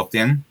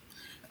anti-lockdown,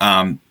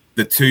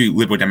 the two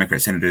Liberal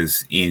Democrat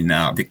senators in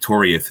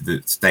Victoria for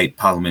the state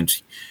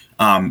parliament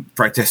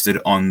protested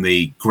on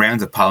the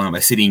grounds of Parliament by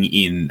sitting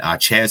in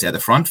chairs at the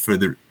front for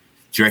the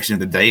duration of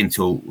the day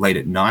until late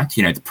at night,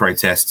 to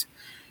protest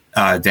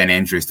Dan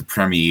Andrews, the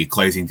Premier,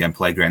 closing down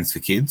playgrounds for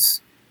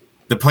kids.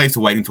 The police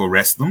were waiting to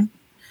arrest them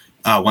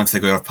once they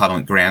got off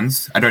Parliament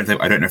grounds. I don't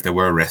know if they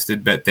were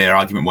arrested, but their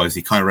argument was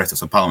you can't arrest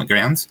us on Parliament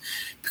grounds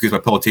because we're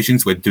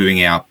politicians, we're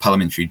doing our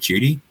parliamentary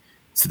duty.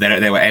 So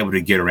they were able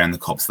to get around the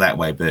cops that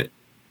way. But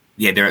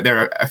yeah, there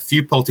are a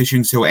few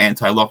politicians who are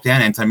anti-lockdown,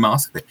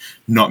 anti-mask, but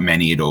not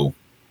many at all.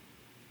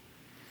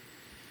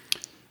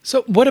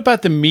 So what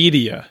about the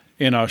media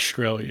in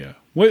Australia?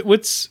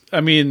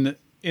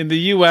 In the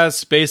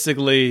U.S.,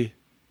 basically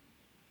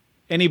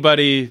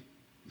anybody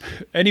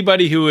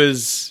who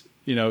is,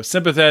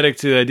 sympathetic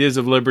to the ideas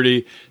of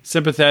liberty,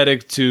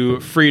 sympathetic to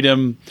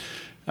freedom,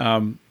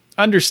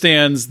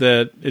 understands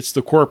that it's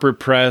the corporate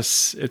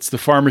press, it's the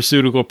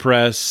pharmaceutical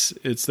press,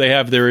 they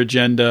have their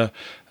agenda.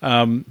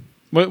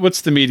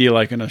 What's the media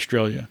like in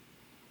Australia?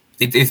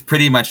 It's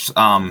pretty much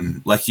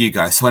like you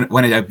guys. So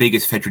one of our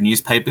biggest federal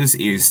newspapers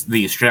is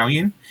The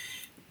Australian,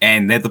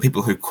 and they're the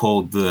people who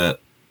called the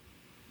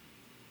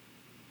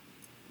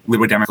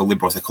Liberal Democrat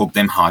Liberals, they called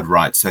them hard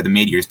right. So the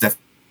media is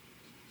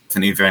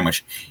definitely very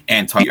much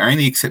anti. The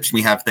only exception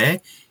we have there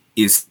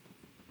is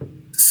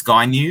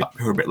Sky News,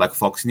 who are a bit like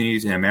Fox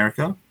News in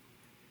America.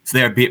 So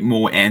they're a bit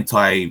more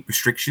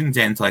anti-restrictions,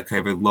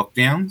 anti-COVID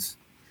lockdowns,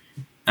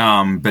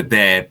 but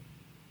they're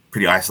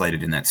pretty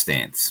isolated in that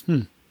stance.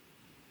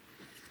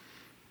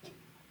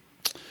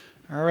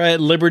 All right,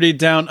 Liberty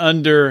Down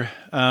Under.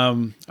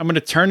 I'm going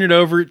to turn it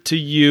over to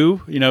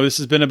you. This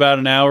has been about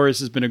an hour. This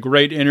has been a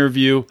great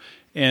interview.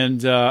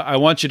 And I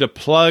want you to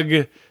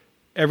plug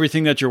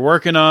everything that you're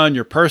working on,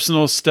 your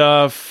personal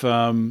stuff,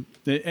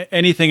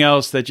 anything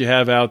else that you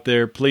have out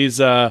there. Please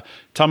tell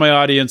my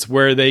audience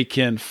where they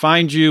can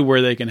find you,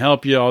 where they can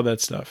help you, all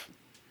that stuff.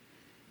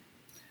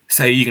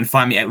 So you can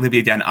find me at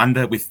Liberty Down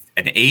Under with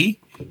an E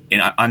in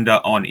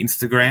Under on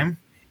Instagram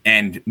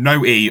and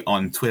no E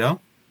on Twitter,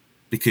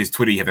 because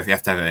Twitter you have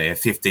to have a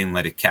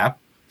 15-letter cap.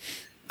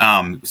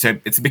 So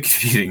it's a bit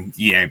confusing,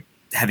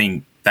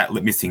 having that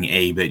missing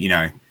E, but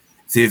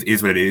it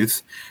is what it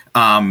is.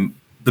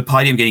 The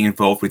party I'm getting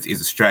involved with is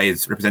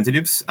Australia's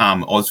representatives,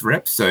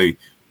 AusRep. So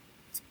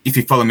if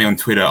you follow me on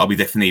Twitter, I'll be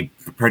definitely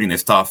promoting their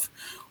stuff.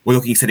 We're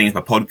looking at setting up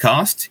a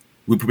podcast.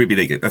 We'll probably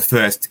be the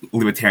first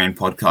libertarian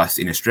podcast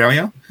in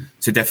Australia.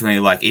 So definitely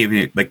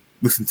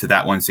listen to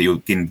that one so you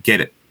can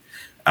get it.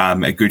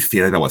 A good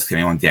feel about what's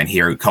going on down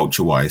here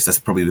culture-wise. That's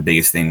probably the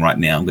biggest thing right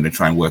now I'm going to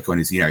try and work on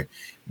is,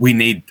 we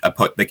need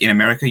in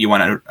America, you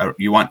want a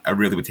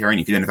real libertarian.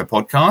 If you don't have a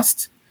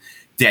podcast,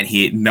 down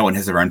here, no one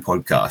has their own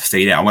podcast. So,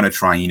 I want to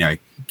try and,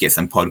 get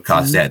some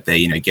podcasts out there,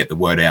 get the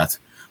word out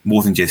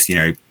more than just,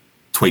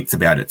 tweets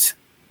about it.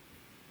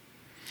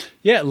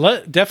 Yeah,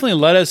 definitely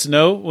let us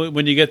know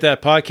when you get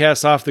that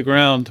podcast off the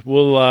ground.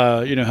 We'll,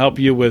 help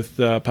you with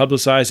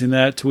publicizing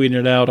that, tweeting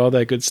it out, all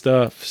that good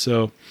stuff.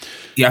 So,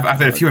 yeah, I've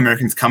had a few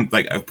Americans come,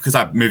 because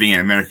I'm moving in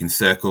American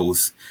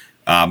circles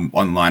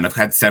online. I've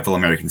had several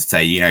Americans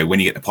say, when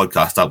you get the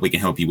podcast up, we can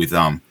help you with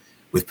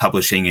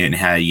publishing it and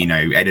how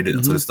edit it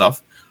and sort of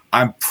stuff.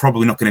 I'm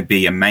probably not going to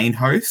be a main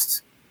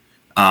host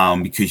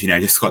because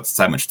just got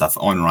so much stuff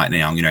on right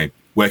now.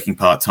 Working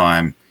part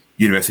time,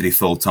 university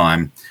full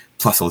time,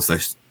 plus all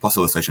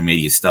the social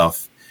media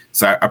stuff.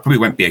 So I probably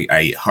won't be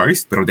a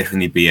host, but I'll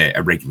definitely be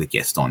a regular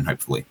guest on,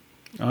 hopefully.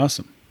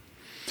 Awesome.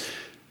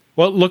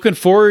 Well, looking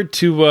forward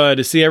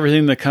to see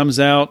everything that comes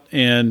out,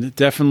 and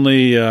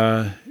definitely,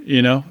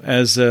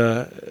 as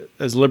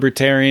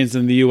libertarians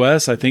in the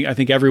U.S., I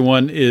think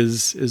everyone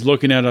is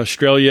looking at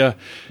Australia,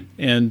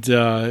 and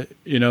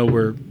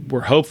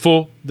we're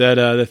hopeful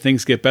that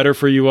things get better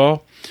for you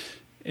all.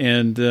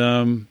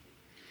 And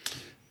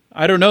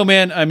I don't know,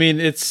 man. I mean,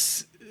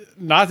 it's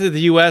not that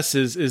the U.S.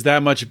 is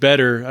that much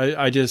better.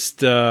 I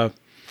just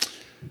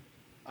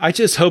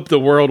hope the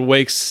world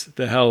wakes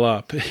the hell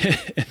up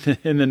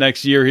in the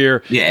next year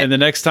here. Yeah. And the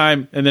next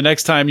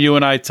time you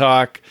and I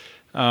talk,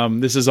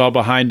 this is all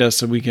behind us,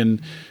 so we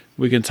can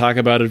talk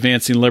about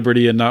advancing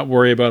liberty and not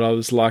worry about all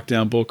this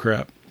lockdown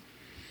bullcrap.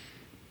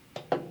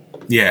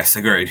 Yes,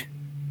 agreed.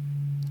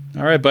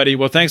 All right, buddy.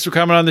 Well, thanks for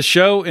coming on the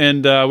show,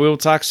 and we will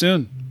talk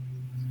soon.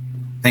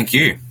 Thank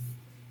you.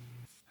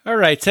 All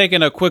right,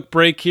 taking a quick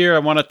break here. I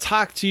want to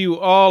talk to you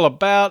all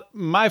about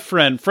my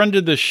friend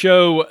of the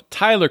show,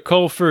 Tyler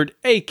Colford,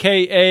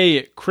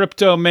 a.k.a.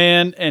 Crypto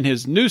Man, and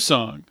his new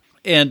song.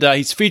 And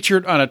he's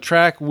featured on a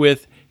track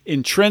with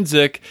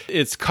Intrinsic.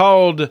 It's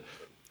called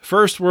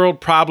First World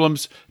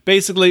Problems.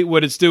 Basically,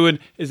 what it's doing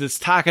is it's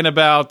talking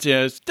about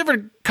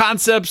different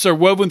concepts are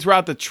woven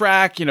throughout the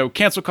track,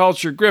 cancel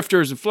culture,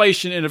 grifters,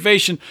 inflation,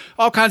 innovation,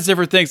 all kinds of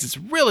different things. It's a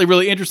really,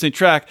 really interesting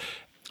track.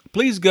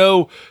 Please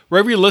go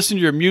wherever you listen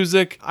to your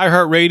music,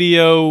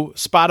 iHeartRadio,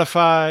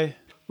 Spotify,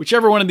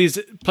 whichever one of these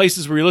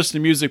places where you listen to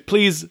music,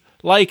 please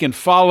like and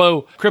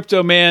follow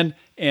Crypto Man,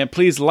 and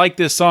please like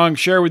this song,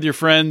 share with your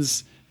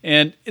friends,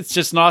 and it's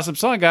just an awesome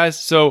song, guys.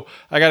 So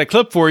I got a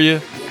clip for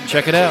you.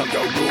 Check it out.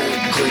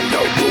 clean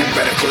the room,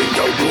 better clean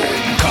the room.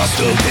 Cost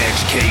of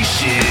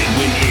education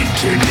when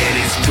internet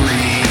is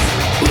free.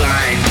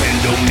 Blind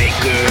window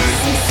makers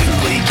who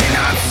simply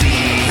cannot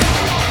see.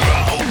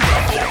 Rumble,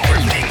 rumble,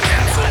 earthing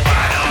cancel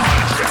by the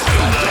hundreds.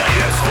 Feel the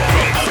hits,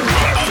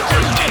 rumble,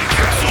 earthing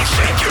cancel.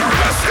 Shake your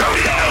ass out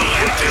in the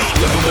landfill.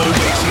 Livable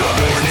wage, you're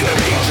born in a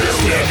major.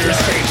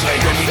 Standards change like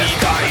a mini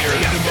fire.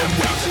 Minimum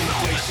wage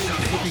inflation.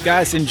 Hope you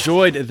guys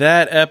enjoyed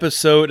that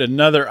episode.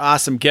 Another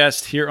awesome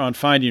guest here on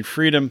Finding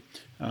Freedom.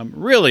 I'm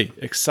really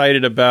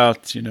excited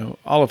about,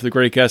 all of the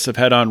great guests I've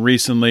had on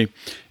recently,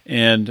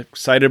 and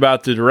excited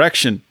about the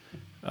direction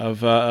of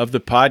the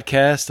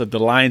podcast, of the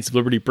Lions of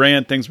Liberty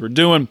brand, things we're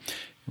doing.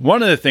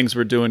 One of the things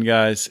we're doing,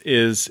 guys,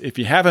 is if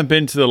you haven't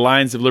been to the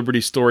Lions of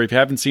Liberty store, if you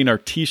haven't seen our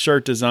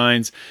t-shirt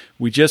designs,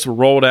 we just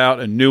rolled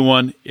out a new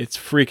one. It's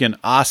freaking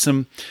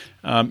awesome.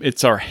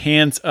 It's our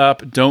Hands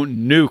Up, Don't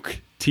Nuke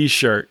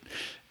t-shirt.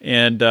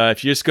 And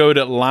if you just go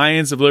to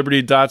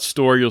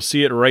lionsofliberty.store, you'll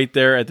see it right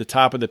there at the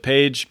top of the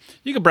page.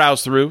 You can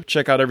browse through,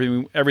 check out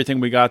everything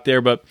we got there.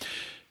 But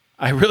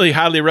I really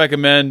highly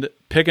recommend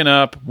picking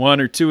up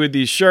one or two of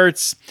these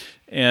shirts,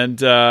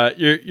 and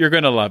you're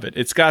going to love it.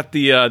 It's got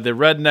the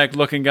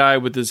redneck-looking guy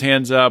with his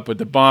hands up, with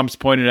the bombs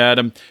pointed at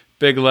him,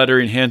 big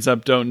lettering, Hands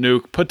Up, Don't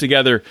Nuke, put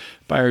together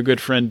by our good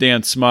friend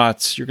Dan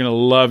Smots. You're going to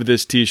love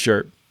this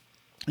t-shirt.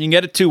 You can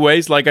get it two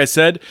ways. Like I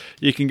said,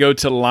 you can go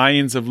to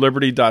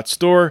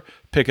lionsofliberty.store,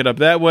 pick it up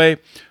that way.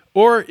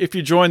 Or if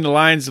you join the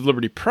Lions of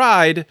Liberty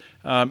Pride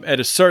at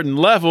a certain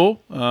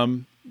level,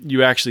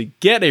 you actually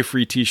get a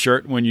free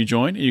t-shirt when you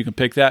join, and you can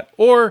pick that.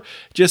 Or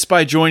just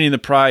by joining the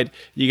Pride,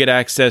 you get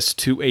access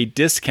to a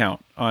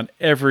discount on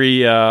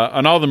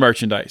on all the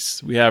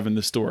merchandise we have in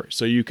the store.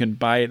 So you can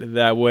buy it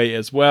that way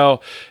as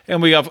well.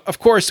 And we have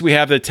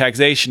the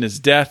Taxation is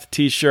Death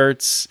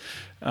t-shirts.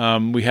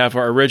 We have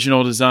our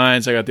original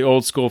designs. I got the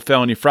old school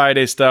Felony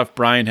Friday stuff.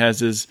 Brian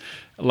has his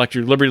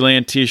Electric Liberty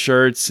Land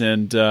t-shirts,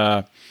 and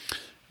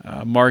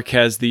Mark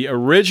has the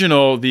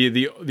original,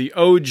 the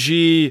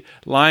OG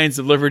Lions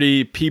of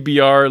Liberty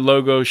PBR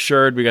logo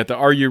shirt. We got the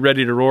Are You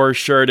Ready to Roar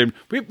shirt, and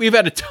we've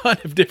had a ton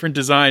of different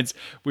designs.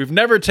 We've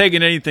never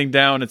taken anything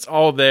down. It's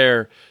all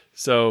there.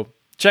 So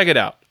check it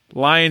out.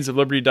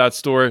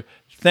 lionsofliberty.store.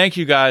 Thank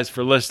you guys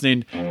for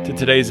listening to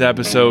today's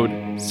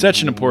episode.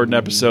 Such an important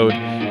episode.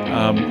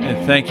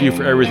 And thank you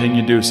for everything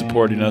you do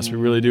supporting us. We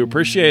really do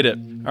appreciate it.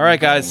 All right,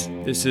 guys,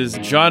 this is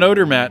John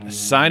Odermatt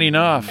signing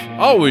off.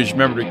 Always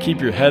remember to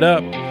keep your head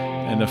up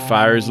and the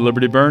fires of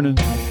liberty burning.